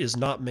that is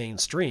not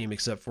mainstream,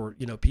 except for,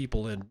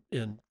 people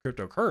in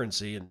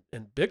cryptocurrency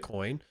and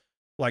Bitcoin.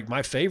 Like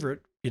my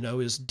favorite,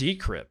 is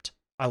Decrypt.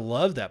 I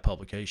love that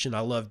publication. I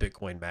love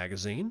Bitcoin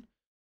Magazine,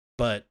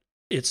 but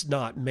it's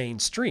not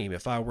mainstream.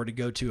 If I were to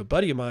go to a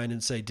buddy of mine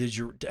and say,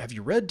 have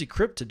you read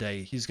Decrypt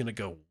today? He's going to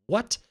go,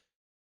 what?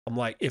 I'm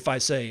like, if I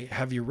say,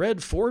 have you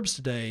read Forbes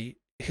today?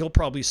 He'll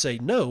probably say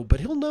no, but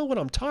he'll know what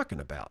I'm talking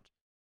about.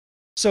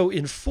 So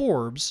in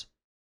Forbes,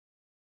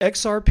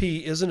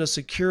 XRP isn't a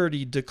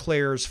security,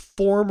 declares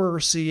former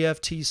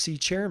CFTC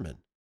chairman.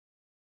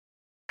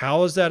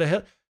 How is that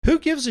ahead? Who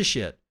gives a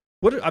shit?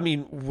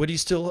 Would he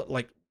still,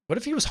 what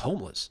if he was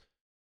homeless?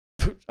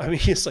 I mean,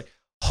 it's like,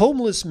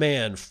 homeless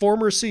man,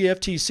 former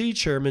CFTC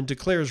chairman,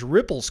 declares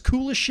Ripple's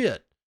cool as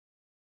shit.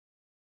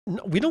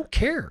 No, we don't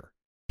care.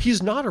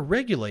 He's not a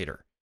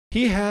regulator.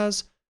 He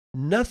has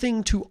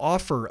nothing to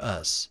offer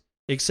us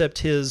except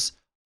his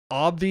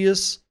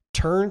obvious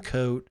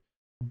turncoat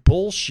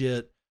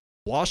bullshit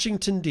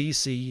Washington,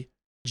 D.C.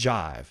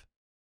 jive.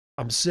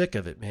 I'm sick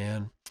of it,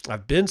 man.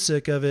 I've been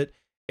sick of it,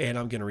 and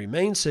I'm going to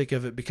remain sick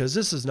of it because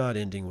this is not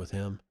ending with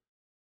him.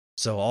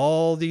 So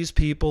all these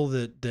people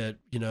that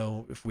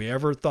if we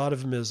ever thought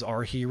of them as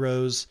our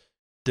heroes,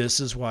 this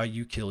is why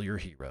you kill your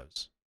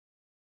heroes.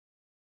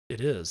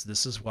 It is.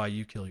 This is why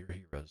you kill your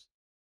heroes.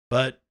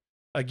 But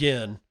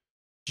again,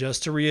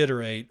 just to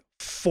reiterate,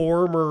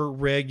 former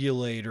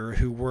regulator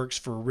who works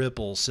for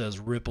Ripple says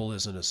Ripple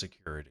isn't a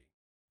security.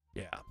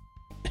 Yeah.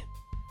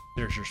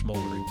 There's your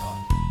smoldering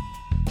pot.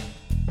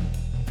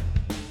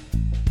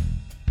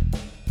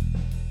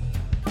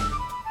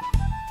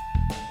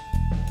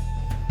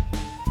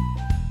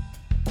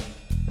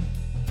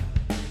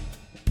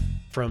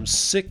 From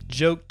sick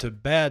joke to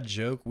bad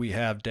joke, we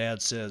have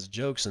Dad Says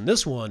Jokes, and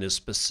this one is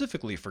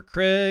specifically for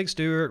Craig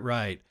Stewart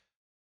Wright.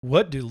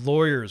 What do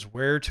lawyers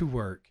wear to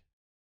work?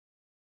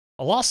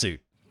 A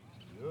lawsuit.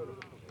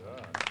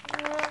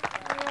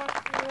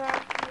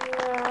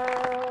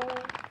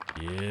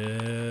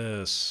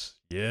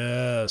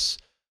 Yes.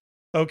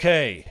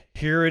 Okay,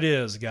 here it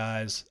is,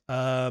 guys.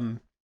 I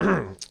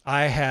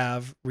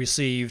have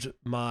received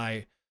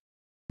my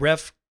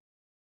ref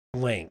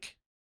link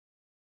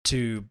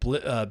to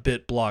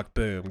BitBlock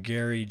Boom.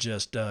 Gary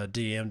just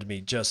DM'd me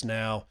just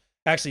now.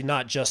 Actually,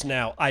 not just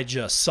now. I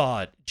just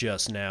saw it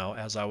just now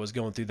as I was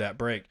going through that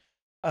break.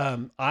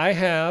 I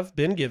have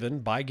been given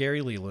by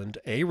Gary Leland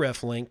a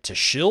ref link to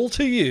shill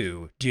to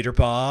you, Dieter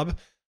Bob.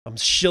 I'm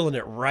shilling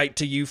it right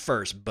to you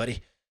first,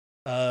 buddy.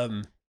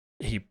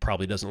 He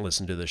probably doesn't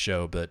listen to the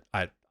show, but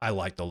I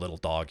like the little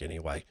dog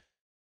anyway.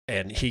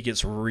 And he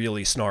gets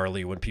really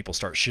snarly when people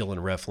start shilling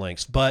ref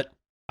links. But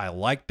I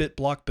like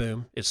BitBlock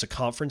Boom. It's a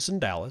conference in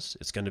Dallas.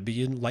 It's going to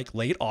be in like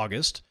late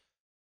August.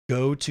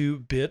 Go to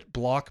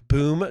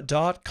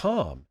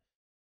bitblockboom.com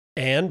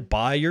and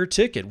buy your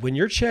ticket. When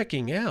you're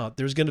checking out,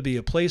 there's going to be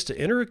a place to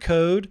enter a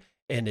code.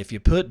 And if you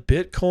put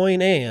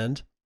Bitcoin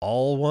and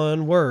all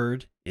one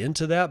word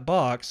into that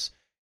box,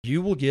 you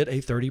will get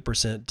a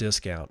 30%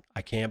 discount.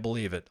 I can't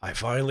believe it. I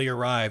finally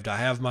arrived. I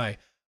have my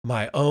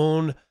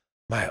own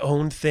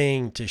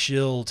thing to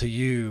shill to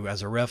you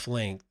as a ref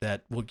link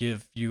that will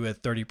give you a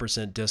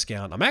 30%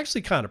 discount. I'm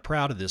actually kind of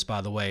proud of this,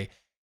 by the way.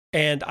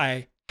 And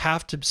I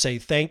have to say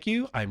thank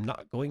you. I'm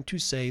not going to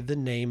say the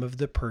name of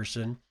the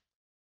person,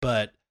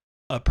 but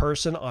a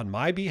person on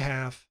my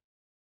behalf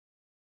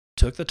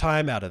took the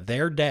time out of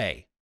their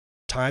day,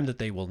 time that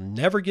they will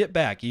never get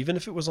back, even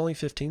if it was only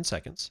 15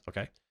 seconds,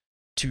 okay,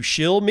 to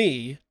shill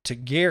me to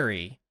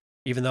Gary,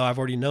 even though I've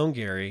already known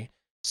Gary,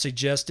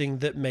 suggesting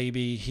that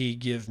maybe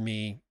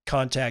he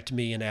contact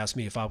me and ask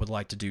me if I would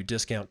like to do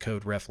discount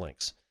code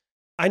RefLinks.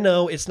 I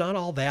know it's not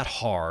all that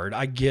hard.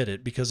 I get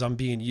it because I'm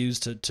being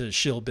used to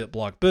shill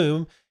BitBlock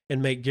Boom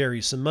and make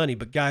Gary some money.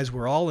 But guys,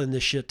 we're all in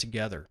this shit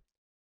together.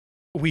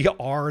 We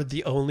are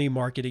the only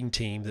marketing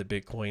team that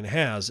Bitcoin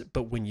has.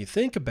 But when you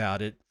think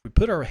about it, we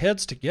put our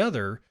heads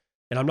together,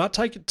 and I'm not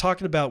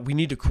talking about we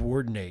need to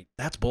coordinate.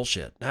 That's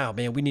bullshit. No,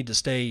 man, we need to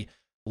stay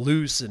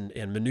loose and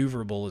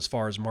maneuverable as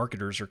far as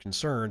marketers are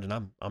concerned. And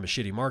I'm a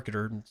shitty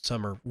marketer, and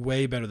some are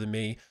way better than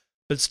me.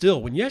 But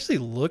still, when you actually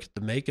look at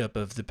the makeup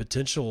of the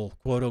potential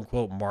quote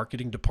unquote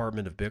marketing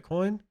department of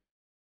Bitcoin,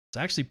 it's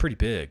actually pretty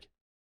big.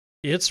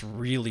 It's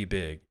really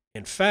big.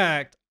 In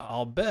fact,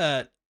 I'll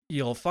bet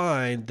you'll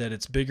find that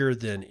it's bigger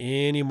than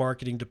any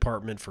marketing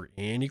department for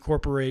any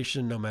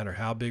corporation, no matter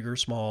how big or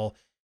small,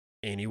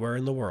 anywhere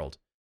in the world.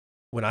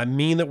 When I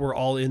mean that we're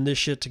all in this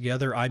shit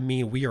together, I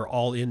mean we are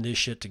all in this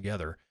shit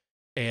together.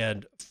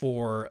 And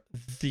for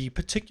the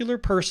particular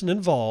person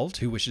involved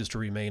who wishes to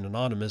remain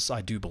anonymous,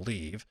 I do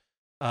believe,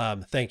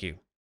 thank you.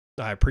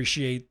 I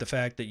appreciate the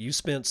fact that you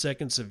spent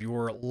seconds of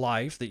your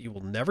life that you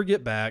will never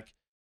get back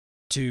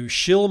to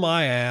shill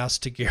my ass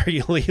to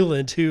Gary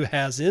Leland, who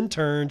has in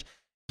turn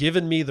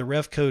given me the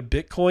ref code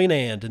Bitcoin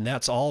and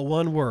that's all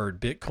one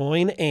word,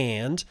 Bitcoin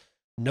and,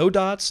 no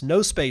dots,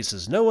 no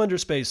spaces, no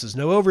underspaces,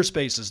 no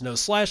overspaces, no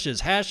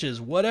slashes, hashes,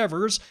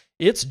 whatevers.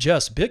 It's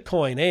just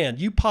Bitcoin and.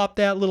 You pop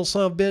that little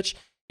son of a bitch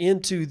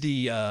into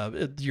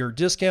the your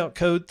discount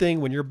code thing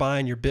when you're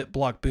buying your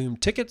BitBlock Boom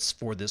tickets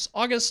for this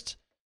August.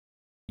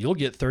 You'll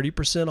get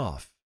 30%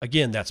 off.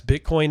 Again, that's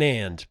Bitcoin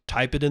and.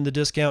 Type it in the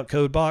discount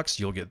code box.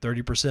 You'll get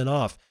 30%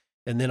 off.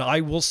 And then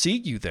I will see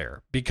you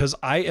there because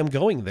I am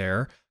going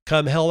there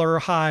come hell or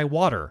high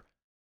water.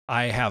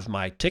 I have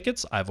my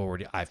tickets. I've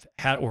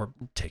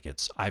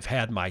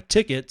had my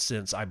ticket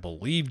since I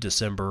believe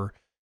December,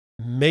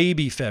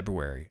 maybe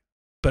February,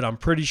 but I'm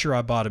pretty sure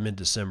I bought them in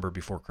December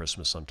before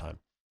Christmas sometime.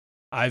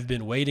 I've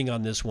been waiting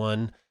on this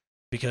one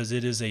because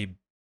it is a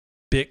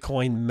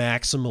Bitcoin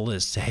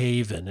maximalist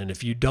haven. And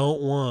if you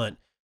don't want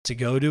to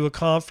go to a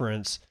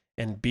conference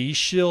and be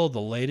shilled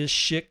the latest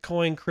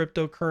shitcoin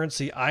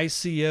cryptocurrency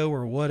ICO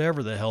or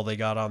whatever the hell they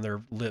got on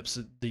their lips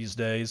these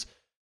days,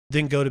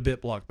 then go to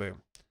BitBlock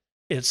Boom.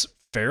 It's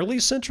fairly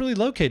centrally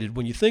located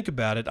when you think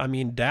about it. I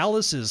mean,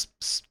 Dallas is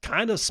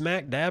kind of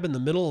smack dab in the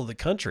middle of the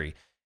country.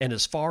 And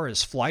as far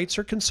as flights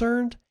are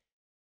concerned,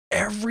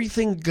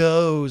 everything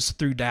goes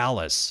through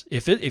Dallas.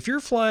 If you're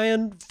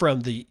flying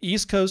from the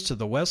East Coast to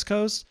the West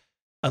Coast,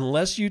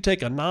 unless you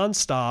take a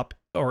nonstop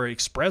or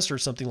express or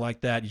something like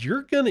that,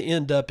 you're going to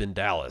end up in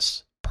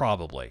Dallas,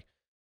 probably.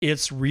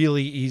 It's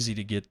really easy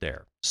to get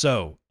there.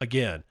 So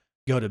again,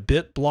 go to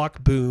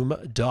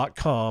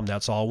bitblockboom.com.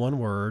 That's all one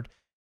word.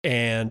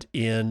 And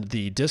in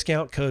the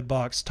discount code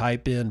box,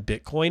 type in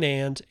Bitcoin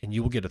and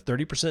you will get a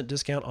 30%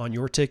 discount on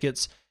your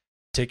tickets.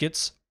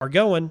 Tickets are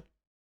going.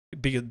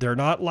 They're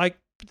not like,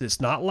 it's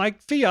not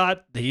like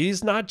fiat.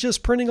 He's not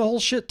just printing a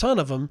whole shit ton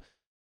of them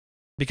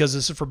because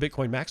this is for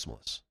Bitcoin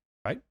maximalists,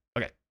 right?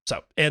 Okay.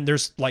 So, and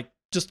there's like,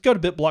 just go to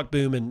BitBlock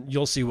Boom and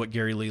you'll see what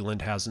Gary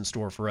Leland has in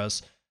store for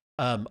us.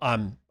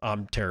 I'm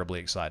terribly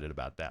excited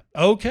about that.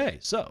 Okay.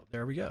 So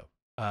there we go.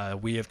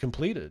 We have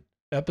completed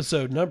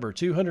episode number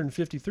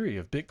 253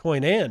 of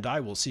Bitcoin and I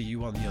will see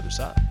you on the other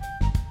side.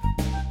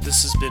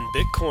 This has been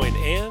Bitcoin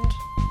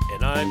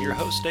and I'm your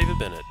host, David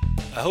Bennett.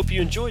 I hope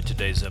you enjoyed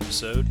today's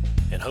episode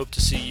and hope to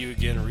see you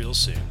again real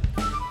soon.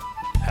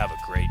 Have a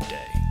great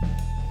day.